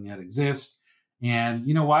that doesn't yet exist. And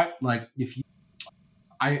you know what? Like,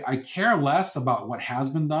 I care less about what has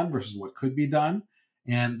been done versus what could be done.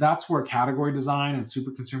 And that's where category design and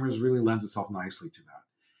super consumers really lends itself nicely to that.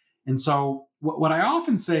 And so what I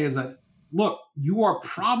often say is that, look, you are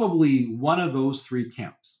probably one of those 3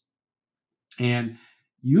 camps. And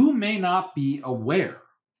you may not be aware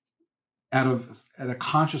at a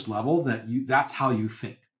conscious level that that's how you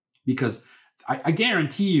think. Because I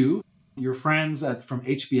guarantee you, your friends from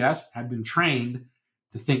HBS have been trained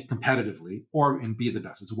to think competitively and be the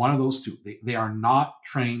best. It's one of those 2. They are not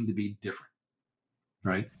trained to be different,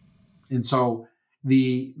 right? And so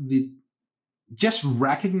the just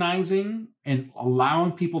recognizing and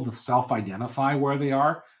allowing people to self-identify where they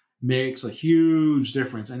are makes a huge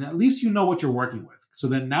difference. And at least you know what you're working with. So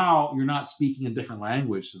then now you're not speaking a different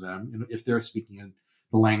language to them. If they're speaking in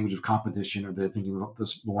the language of competition, or they're thinking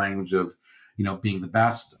the language of, being the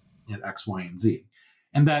best at X, Y, and Z.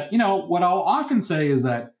 And that, what I'll often say is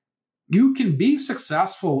that you can be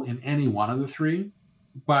successful in any one of the 3,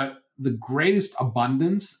 but the greatest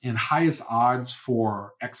abundance and highest odds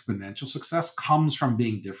for exponential success comes from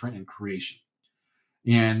being different in creation.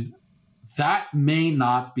 And that may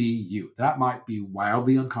not be you. That might be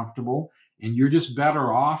wildly uncomfortable. And you're just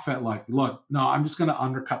better off at like, look, no, I'm just going to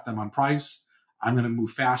undercut them on price. I'm going to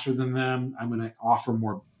move faster than them. I'm going to offer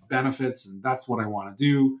more benefits. And that's what I want to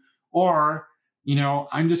do. Or,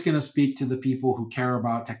 I'm just going to speak to the people who care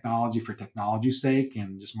about technology for technology's sake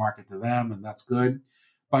and just market to them. And that's good.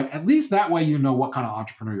 But at least that way, what kind of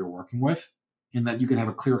entrepreneur you're working with, and that you can have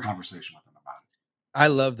a clear conversation with them about it. I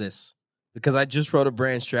love this because I just wrote a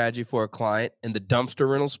brand strategy for a client in the dumpster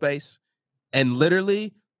rental space. And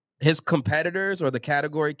literally his competitors, or the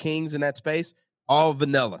category kings in that space, all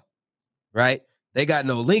vanilla, right? They got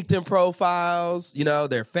no LinkedIn profiles,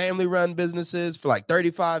 they're family run businesses for like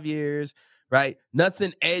 35 years, right?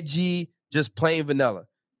 Nothing edgy, just plain vanilla.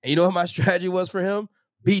 And you know what my strategy was for him?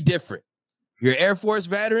 Be different. You're an Air Force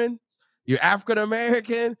veteran. You're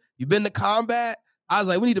African-American. You've been to combat. I was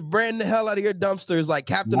like, we need to brand the hell out of your dumpsters like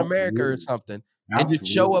Captain America or something. And just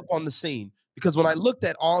show up on the scene. Because when I looked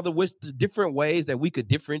at all the different ways that we could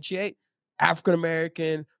differentiate,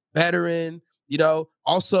 African-American, veteran,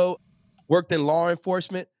 also worked in law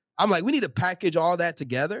enforcement, I'm like, we need to package all that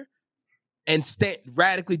together and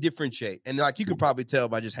radically differentiate. And like, you can probably tell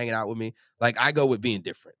by just hanging out with me, like I go with being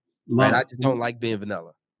different, right? I just don't like being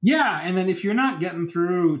vanilla. Yeah. And then if you're not getting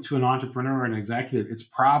through to an entrepreneur or an executive, it's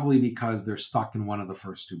probably because they're stuck in one of the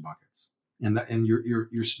first 2 buckets. And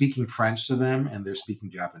you're speaking French to them and they're speaking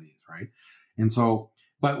Japanese, right? And so,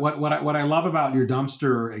 but what I love about your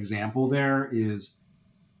dumpster example there is,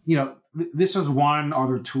 this is one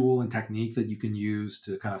other tool and technique that you can use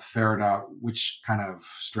to kind of ferret out which kind of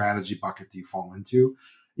strategy bucket do you fall into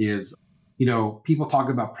is, people talk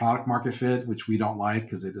about product market fit, which we don't like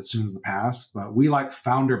because it assumes the past, but we like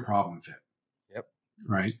founder problem fit. Yep.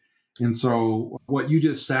 Right. And so what you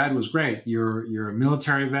just said was great. You're a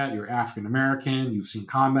military vet, you're African American, you've seen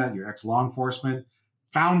combat, you're ex-law enforcement.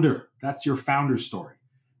 Founder, that's your founder story.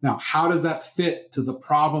 Now, how does that fit to the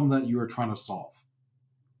problem that you are trying to solve?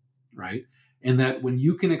 Right? And that when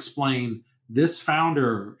you can explain this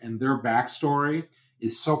founder and their backstory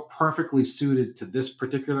is so perfectly suited to this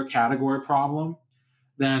particular category problem,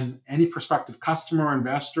 then any prospective customer,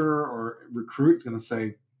 investor, or recruit is going to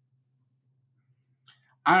say,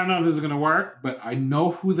 I don't know if this is going to work, but I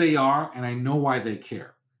know who they are and I know why they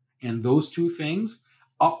care. And those two things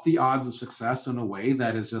up the odds of success in a way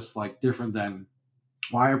that is just like different than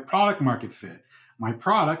why a product market fit. My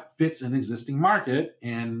product fits an existing market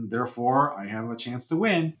and therefore I have a chance to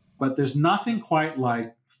win. But there's nothing quite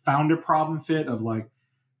like founder problem fit of like,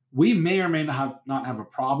 we may or may not have a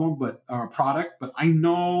problem, but or a product, but I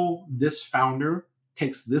know this founder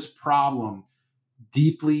takes this problem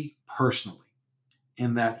deeply personally,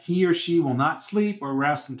 and that he or she will not sleep or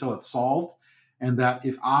rest until it's solved. And that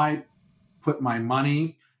if I put my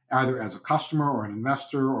money either as a customer or an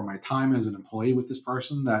investor or my time as an employee with this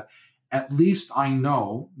person, that at least I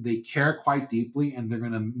know they care quite deeply and they're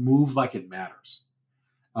going to move like it matters.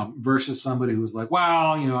 Versus somebody who's like,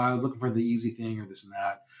 well, I was looking for the easy thing or this and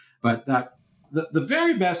that. But that the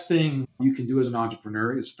very best thing you can do as an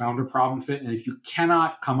entrepreneur is founder problem fit. And if you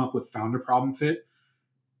cannot come up with founder problem fit,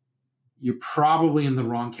 you're probably in the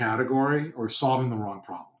wrong category or solving the wrong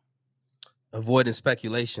problem. Avoiding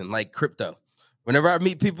speculation like crypto. Whenever I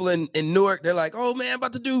meet people in Newark, they're like, oh man, I'm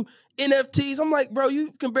about to do NFTs. I'm like, bro,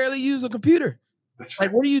 you can barely use a computer. That's right.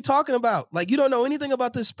 Like, what are you talking about? Like, you don't know anything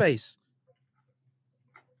about this space.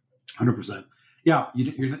 100%. Yeah.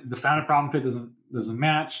 The founder problem fit doesn't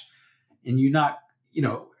match. And you're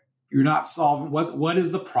not solving what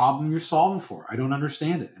is the problem you're solving for? I don't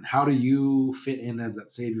understand it. And how do you fit in as that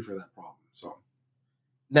savior for that problem? So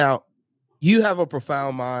now you have a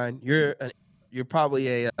profound mind. You're probably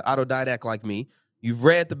a autodidact like me. You've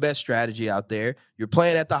read the best strategy out there. You're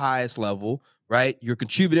playing at the highest level, right? You're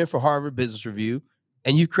contributing for Harvard Business Review,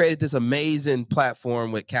 and you've created this amazing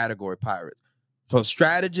platform with Category Pirates. From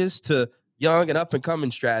strategists to young and up and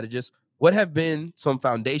coming strategists, what have been some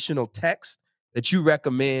foundational texts that you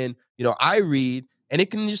recommend, I read, and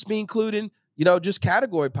it can just be including, just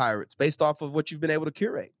Category Pirates based off of what you've been able to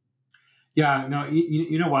curate? Yeah, no,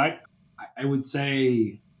 you know what? I would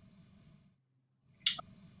say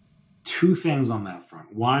two things on that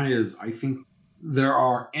front. One is I think there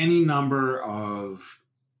are any number of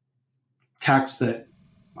texts that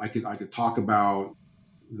I could talk about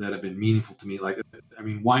that have been meaningful to me. Like, I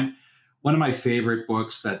mean, one of my favorite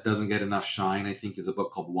books that doesn't get enough shine, I think, is a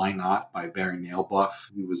book called Why Not by Barry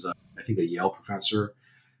Nailbuff, who was, I think, a Yale professor.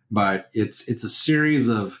 But it's a series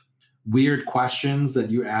of weird questions that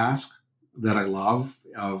you ask that I love.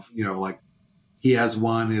 Of like he has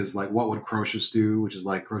one is like, what would Croesus do? Which is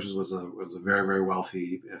like Croesus was a very, very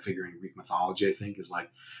wealthy figure in Greek mythology. I think is like,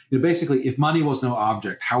 basically, if money was no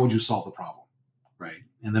object, how would you solve the problem, right?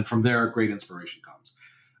 And then from there, great inspiration comes.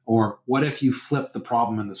 Or what if you flip the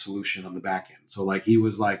problem and the solution on the back end? So like he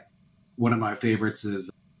was like, one of my favorites is,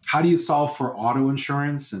 how do you solve for auto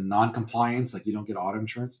insurance and non-compliance? Like you don't get auto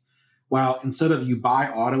insurance. Well, instead of you buy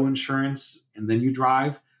auto insurance and then you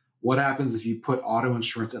drive, what happens if you put auto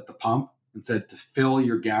insurance at the pump? Instead, to fill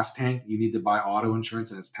your gas tank, you need to buy auto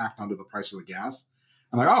insurance and it's tacked onto the price of the gas.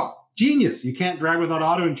 I'm like, oh, genius. You can't drive without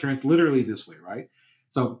auto insurance literally this way, right?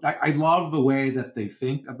 So I love the way that they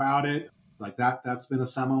think about it. Like that's been a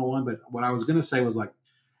seminal one. But what I was going to say was like,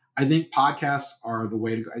 I think podcasts are the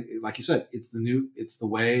way to go. Like you said, it's the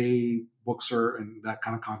way books are and that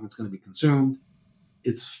kind of content's going to be consumed.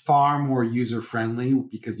 It's far more user friendly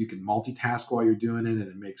because you can multitask while you're doing it and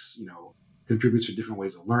it makes, contributes to different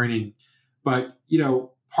ways of learning. But,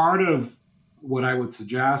 part of what I would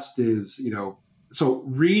suggest is, so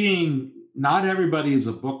reading, not everybody is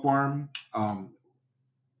a bookworm.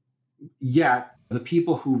 Yet the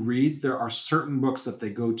people who read, there are certain books that they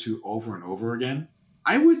go to over and over again.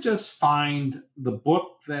 I would just find the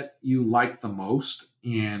book that you like the most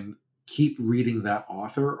and keep reading that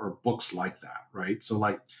author or books like that, right? So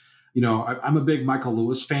like, I'm a big Michael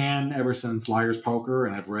Lewis fan ever since Liar's Poker,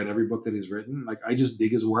 and I've read every book that he's written. Like I just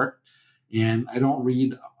dig his work, and I don't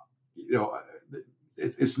read,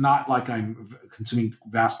 it's not like I'm consuming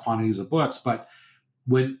vast quantities of books, but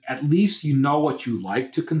when at least you know what you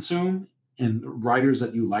like to consume and writers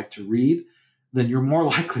that you like to read, then you're more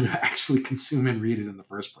likely to actually consume and read it in the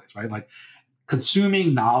first place, right? Like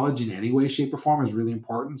consuming knowledge in any way, shape, or form is really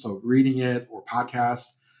important. So reading it or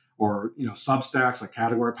podcasts or Substacks like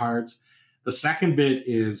Category Pirates. The second bit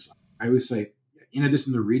is I always say, in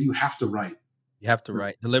addition to read, you have to write. You have to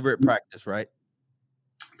write. Deliberate practice, right?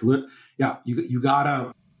 Yeah, you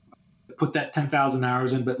gotta put that 10,000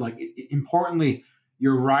 hours in, but like importantly,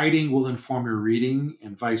 your writing will inform your reading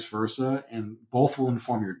and vice versa, and both will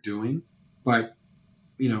inform your doing. But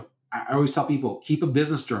I always tell people, keep a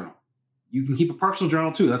business journal. You can keep a personal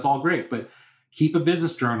journal too. That's all great, but keep a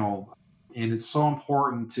business journal. And it's so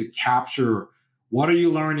important to capture what are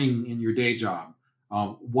you learning in your day job?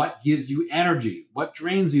 What gives you energy? What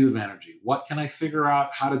drains you of energy? What can I figure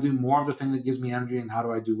out how to do more of the thing that gives me energy, and how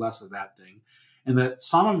do I do less of that thing? And that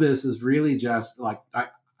some of this is really just like,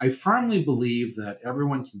 I firmly believe that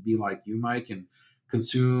everyone can be like you, Mike, and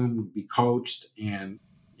consume, be coached, and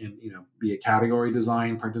be a category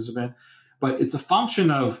design participant. But it's a function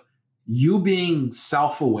of you being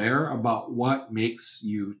self-aware about what makes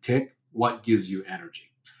you tick, what gives you energy.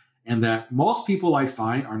 And that most people I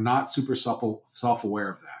find are not super self-aware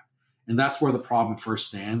of that. And that's where the problem first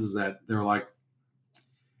stands, is that they're like,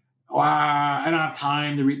 I don't have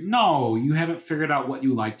time to read. No, you haven't figured out what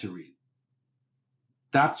you like to read.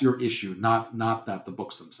 That's your issue, not that the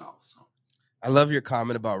books themselves. So. I love your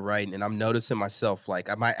comment about writing, and I'm noticing myself,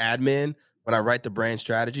 like my admin, when I write the brand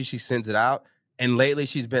strategy, she sends it out. And lately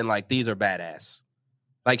she's been like, these are badass.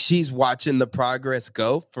 Like she's watching the progress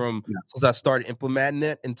go from since I started implementing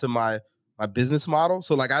it into my business model.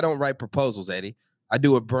 So like I don't write proposals, Eddie. I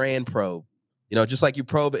do a brand probe. Just like you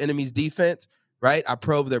probe an enemy's defense, right? I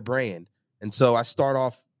probe their brand. And so I start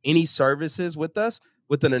off any services with us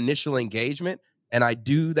with an initial engagement, and I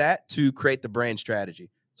do that to create the brand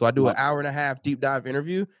strategy. So I do an hour and a half deep dive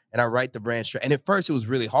interview, and I write the brand strategy. And at first it was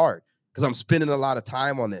really hard because I'm spending a lot of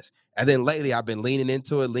time on this. And then lately I've been leaning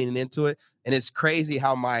into it. And it's crazy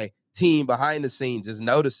how my team behind the scenes is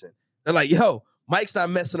noticing. They're like, yo, Mike's not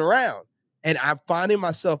messing around. And I'm finding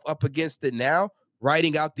myself up against it now,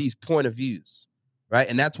 writing out these point of views, right?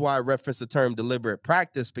 And that's why I reference the term deliberate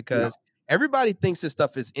practice, because everybody thinks this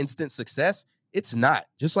stuff is instant success. It's not.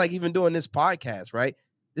 Just like even doing this podcast, right?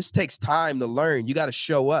 This takes time to learn. You got to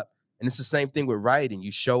show up. And it's the same thing with writing.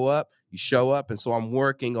 You show up. And so I'm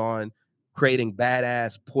working on creating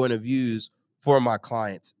badass point of views for my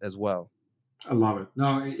clients as well. I love it.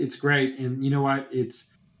 No, it's great. And you know what?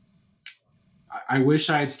 I wish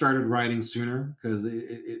I had started writing sooner, because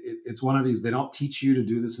it's one of these, they don't teach you to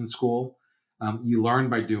do this in school. You learn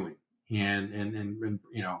by doing. And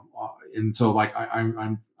so like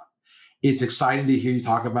I'm it's exciting to hear you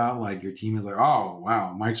talk about like your team is like, oh,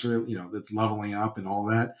 wow, Mike's really, that's leveling up and all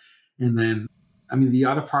that. And then, I mean, the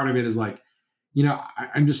other part of it is like,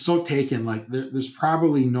 I'm just so taken, like there's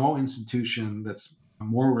probably no institution that's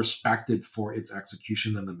more respected for its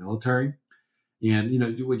execution than the military. And,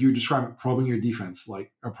 what you described, probing your defense,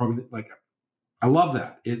 I love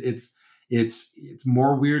that. It's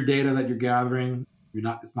more weird data that you're gathering.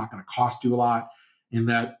 It's not going to cost you a lot. And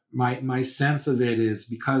that my sense of it is,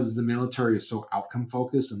 because the military is so outcome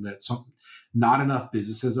focused, and that not enough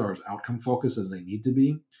businesses are as outcome focused as they need to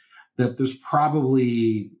be, that there's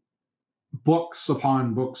probably books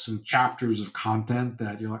upon books and chapters of content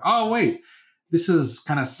that you're like, oh, wait, this is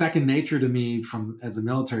kind of second nature to me as a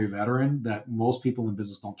military veteran that most people in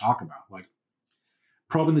business don't talk about. Like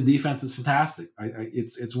probing the defense is fantastic.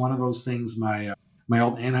 It's one of those things. My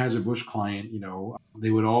old Anheuser-Busch client,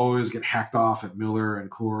 they would always get hacked off at Miller and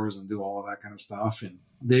Coors and do all of that kind of stuff. And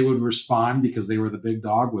they would respond because they were the big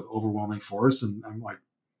dog with overwhelming force. And I'm like,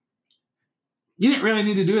 you didn't really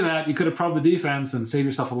need to do that. You could have probed the defense and saved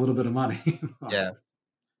yourself a little bit of money. Yeah.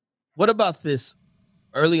 What about this?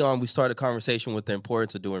 Early on, we started a conversation with the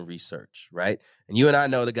importance of doing research, right? And you and I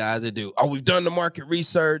know the guys that do, we've done the market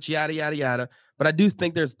research, yada, yada, yada. But I do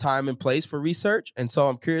think there's time and place for research. And so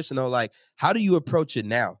I'm curious to know, like, how do you approach it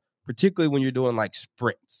now, particularly when you're doing like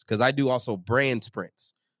sprints? Because I do also brand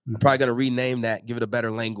sprints. I'm probably going to rename that, give it a better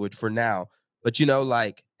language for now. But,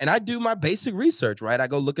 and I do my basic research, right? I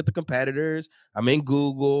go look at the competitors. I'm in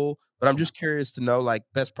Google, but I'm just curious to know, like,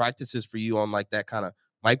 best practices for you on like that kind of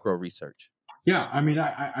micro research. Yeah, I mean,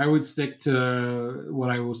 I would stick to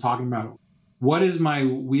what I was talking about. What is my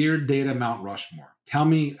weird data Mount Rushmore? Tell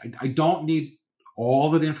me, I don't need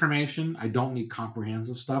all that information. I don't need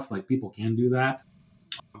comprehensive stuff. Like people can do that,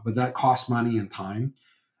 but that costs money and time.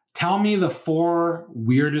 Tell me the 4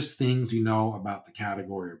 weirdest things you know about the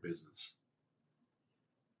category or business.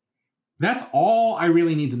 That's all I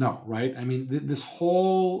really need to know, right? I mean, this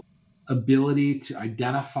whole ability to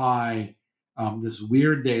identify this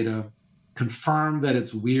weird data confirm that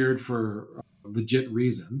it's weird for legit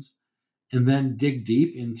reasons, and then dig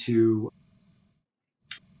deep into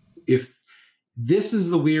if this is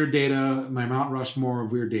the weird data, my Mount Rushmore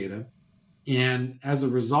of weird data. And as a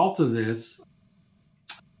result of this,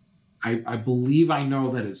 I believe I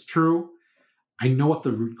know that it's true. I know what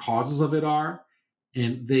the root causes of it are.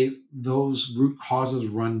 And those root causes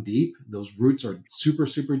run deep. Those roots are super,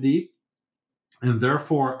 super deep. And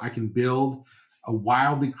therefore, I can build a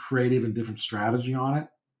wildly creative and different strategy on it.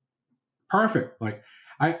 Perfect. Like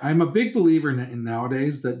I'm a big believer in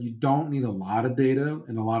nowadays that you don't need a lot of data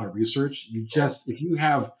and a lot of research. You just, if you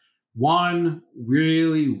have one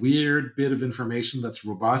really weird bit of information that's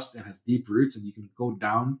robust and has deep roots, and you can go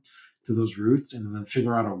down to those roots and then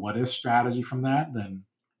figure out a what if strategy from that, then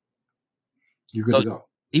you're good to go.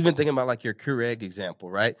 Even thinking about like your Keurig example,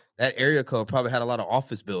 right? That area code probably had a lot of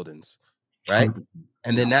office buildings, right? 100%.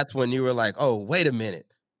 And then that's when you were like, oh, wait a minute,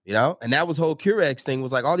 you know? And that was whole Keurig thing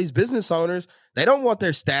was like all these business owners, they don't want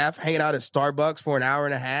their staff hanging out at Starbucks for an hour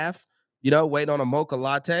and a half, you know, waiting on a mocha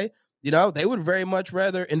latte. You know, they would very much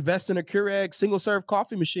rather invest in a Keurig single serve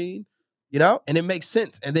coffee machine, you know, and it makes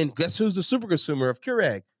sense. And then guess who's the super consumer of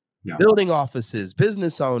Keurig? Yeah. Building offices,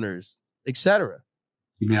 business owners, etc.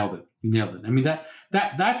 You nailed it. You nailed it. I mean,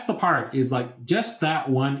 that's the part is like just that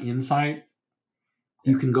one insight.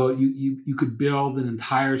 You can go, you could build an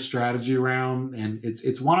entire strategy around, and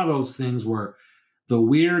it's one of those things where the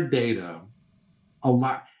weird data, a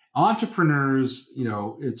lot entrepreneurs, you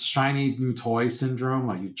know, it's shiny new toy syndrome.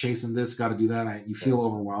 Like you're chasing this, got to do that. You feel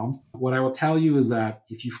overwhelmed. What I will tell you is that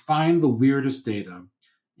if you find the weirdest data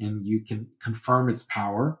and you can confirm its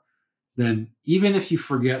power, then even if you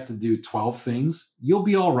forget to do 12 things, you'll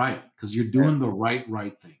be all right because you're doing the right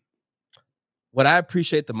thing. What I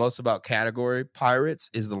appreciate the most about Category Pirates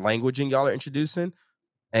is the languaging y'all are introducing.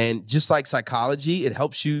 And just like psychology, it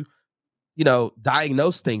helps you, you know,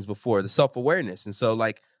 diagnose things before the self-awareness. And so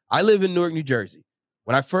like I live in Newark, New Jersey.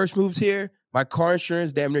 When I first moved here, my car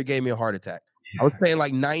insurance damn near gave me a heart attack. I was paying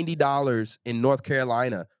like $90 in North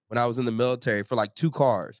Carolina when I was in the military for like 2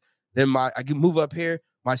 cars. Then I could move up here.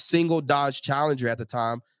 My single Dodge Challenger at the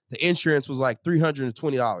time, the insurance was like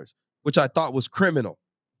 $320, which I thought was criminal,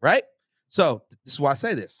 right? So this is why I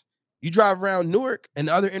say this. You drive around Newark and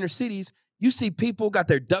other inner cities, you see people got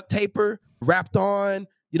their duct taper wrapped on,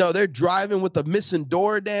 you know, they're driving with a missing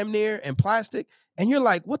door damn near and plastic. And you're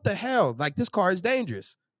like, what the hell? Like this car is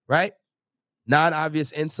dangerous, right?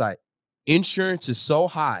 Non-obvious insight. Insurance is so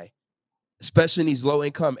high, especially in these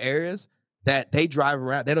low-income areas, that they drive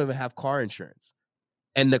around, they don't even have car insurance.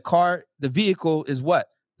 And the vehicle is what?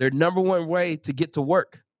 Their number one way to get to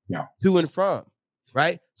work, to and from,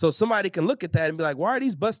 right? So somebody can look at that and be like, why are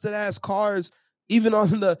these busted ass cars even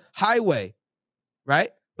on the highway, right?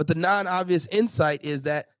 But the non-obvious insight is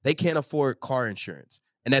that they can't afford car insurance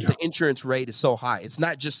and that the insurance rate is so high. It's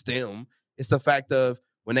not just them. It's the fact of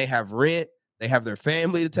when they have rent, they have their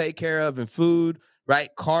family to take care of and food, right?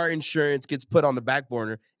 Car insurance gets put on the back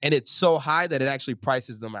burner and it's so high that it actually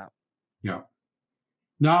prices them out. Yeah.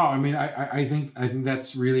 No, I mean, I think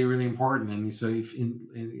that's really, really important. And so if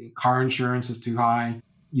in car insurance is too high,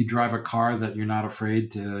 you drive a car that you're not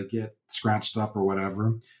afraid to get scratched up or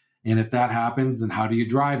whatever. And if that happens, then how do you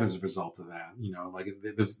drive as a result of that? You know, like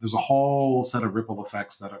there's a whole set of ripple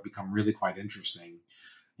effects that have become really quite interesting.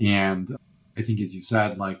 And I think, as you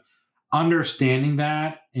said, like understanding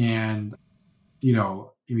that and, you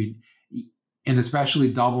know, I mean, and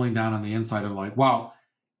especially doubling down on the inside of like, wow,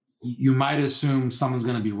 you might assume someone's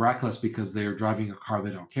going to be reckless because they're driving a car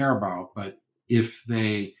they don't care about. But if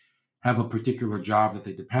they have a particular job that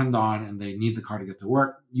they depend on and they need the car to get to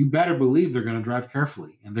work, you better believe they're going to drive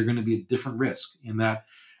carefully and they're going to be a different risk. And that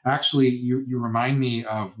actually, you remind me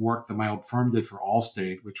of work that my old firm did for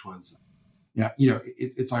Allstate, which was,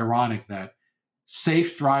 it's ironic that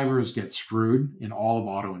safe drivers get screwed in all of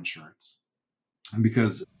auto insurance. And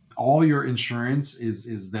because all your insurance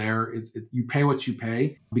is there. You pay what you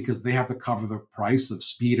pay because they have to cover the price of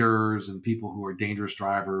speeders and people who are dangerous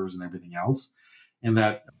drivers and everything else. And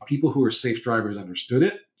that people who are safe drivers understood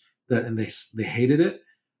it, and they hated it.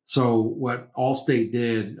 So what Allstate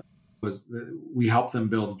did was we helped them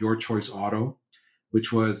build Your Choice Auto,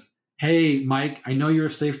 which was, hey, Mike, I know you're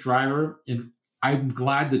a safe driver, and I'm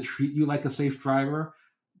glad to treat you like a safe driver,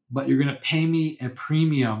 but you're going to pay me a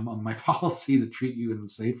premium on my policy to treat you in a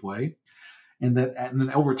safe way. And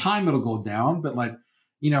then over time it'll go down. But like,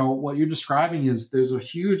 you know, what you're describing is there's a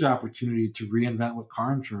huge opportunity to reinvent what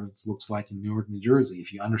car insurance looks like in Newark, New Jersey,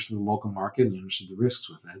 if you understood the local market and you understood the risks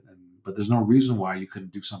with it. But there's no reason why you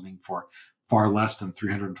couldn't do something for far less than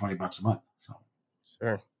 $320 a month. So,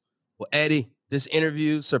 sure. Well, Eddie, This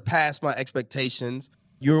interview surpassed my expectations.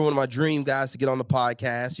 You were one of my dream guys to get on the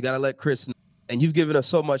podcast. You got to let Chris know. And you've given us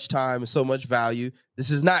so much time and so much value.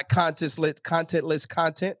 This is not contentless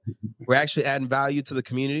content. We're actually adding value to the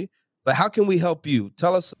community. But how can we help you?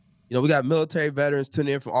 Tell us, we got military veterans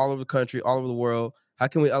tuning in from all over the country, all over the world. How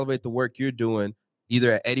can we elevate the work you're doing,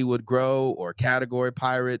 either at Eddie Would Grow or Category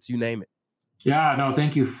Pirates, you name it? Yeah, no,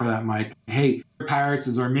 thank you for that, Mike. Hey, Pirates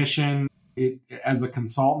is our mission. As a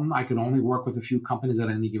consultant, I can only work with a few companies at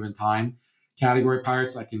any given time. Category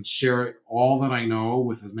Pirates, I can share all that I know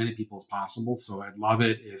with as many people as possible. So I'd love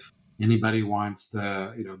it if anybody wants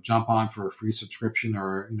to, jump on for a free subscription,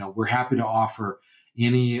 or, we're happy to offer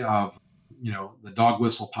any of, the Dog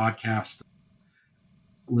Whistle podcast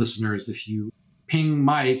listeners. If you ping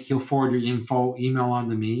Mike, he'll forward your email on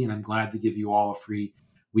to me, and I'm glad to give you all a free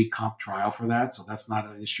week comp trial for that. So that's not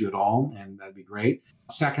an issue at all, and that'd be great.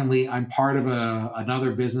 Secondly, I'm part of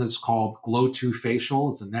another business called Glow 2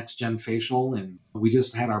 Facial. It's a next-gen facial, and we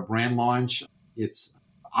just had our brand launch. It's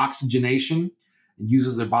oxygenation. It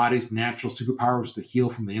uses their body's natural superpowers to heal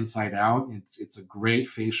from the inside out. It's a great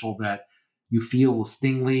facial that you feel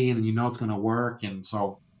stingly, and it's going to work. And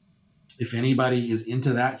so if anybody is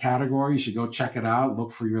into that category, you should go check it out.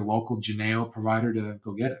 Look for your local Geneo provider to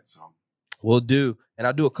go get it. So will do. And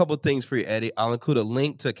I'll do a couple of things for you, Eddie. I'll include a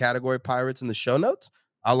link to Category Pirates in the show notes.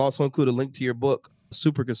 I'll also include a link to your book,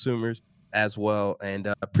 Super Consumers, as well.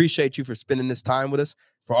 And appreciate you for spending this time with us.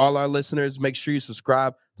 For all our listeners, make sure you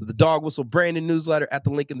subscribe to the Dog Whistle branded newsletter at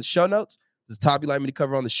the link in the show notes. If there's a topic you'd like me to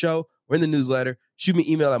cover on the show or in the newsletter, shoot me an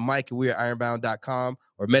email at mike@weareironbound.com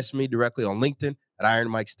or message me directly on LinkedIn at Iron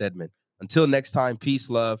Mike Stedman. Until next time, peace,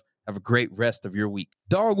 love. Have a great rest of your week.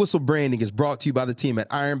 Dog Whistle branding is brought to you by the team at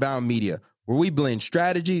Ironbound Media, where we blend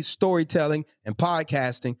strategy, storytelling, and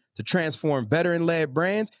podcasting to transform veteran-led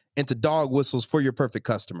brands into dog whistles for your perfect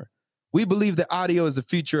customer. We believe that audio is the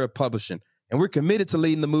future of publishing, and we're committed to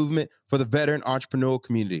leading the movement for the veteran entrepreneurial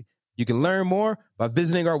community. You can learn more by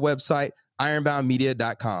visiting our website,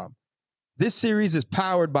 ironboundmedia.com. This series is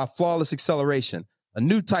powered by Flawless Acceleration, a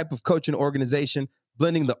new type of coaching organization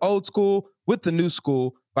blending the old school with the new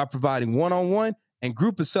school by providing one-on-one and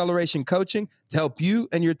group acceleration coaching to help you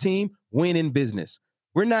and your team win in business.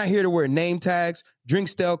 We're not here to wear name tags, drink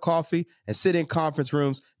stale coffee, and sit in conference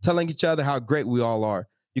rooms telling each other how great we all are.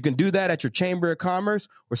 You can do that at your Chamber of Commerce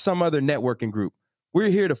or some other networking group. We're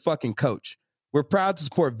here to fucking coach. We're proud to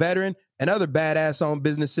support veteran and other badass-owned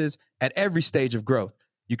businesses at every stage of growth.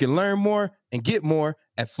 You can learn more and get more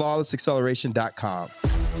at flawlessacceleration.com.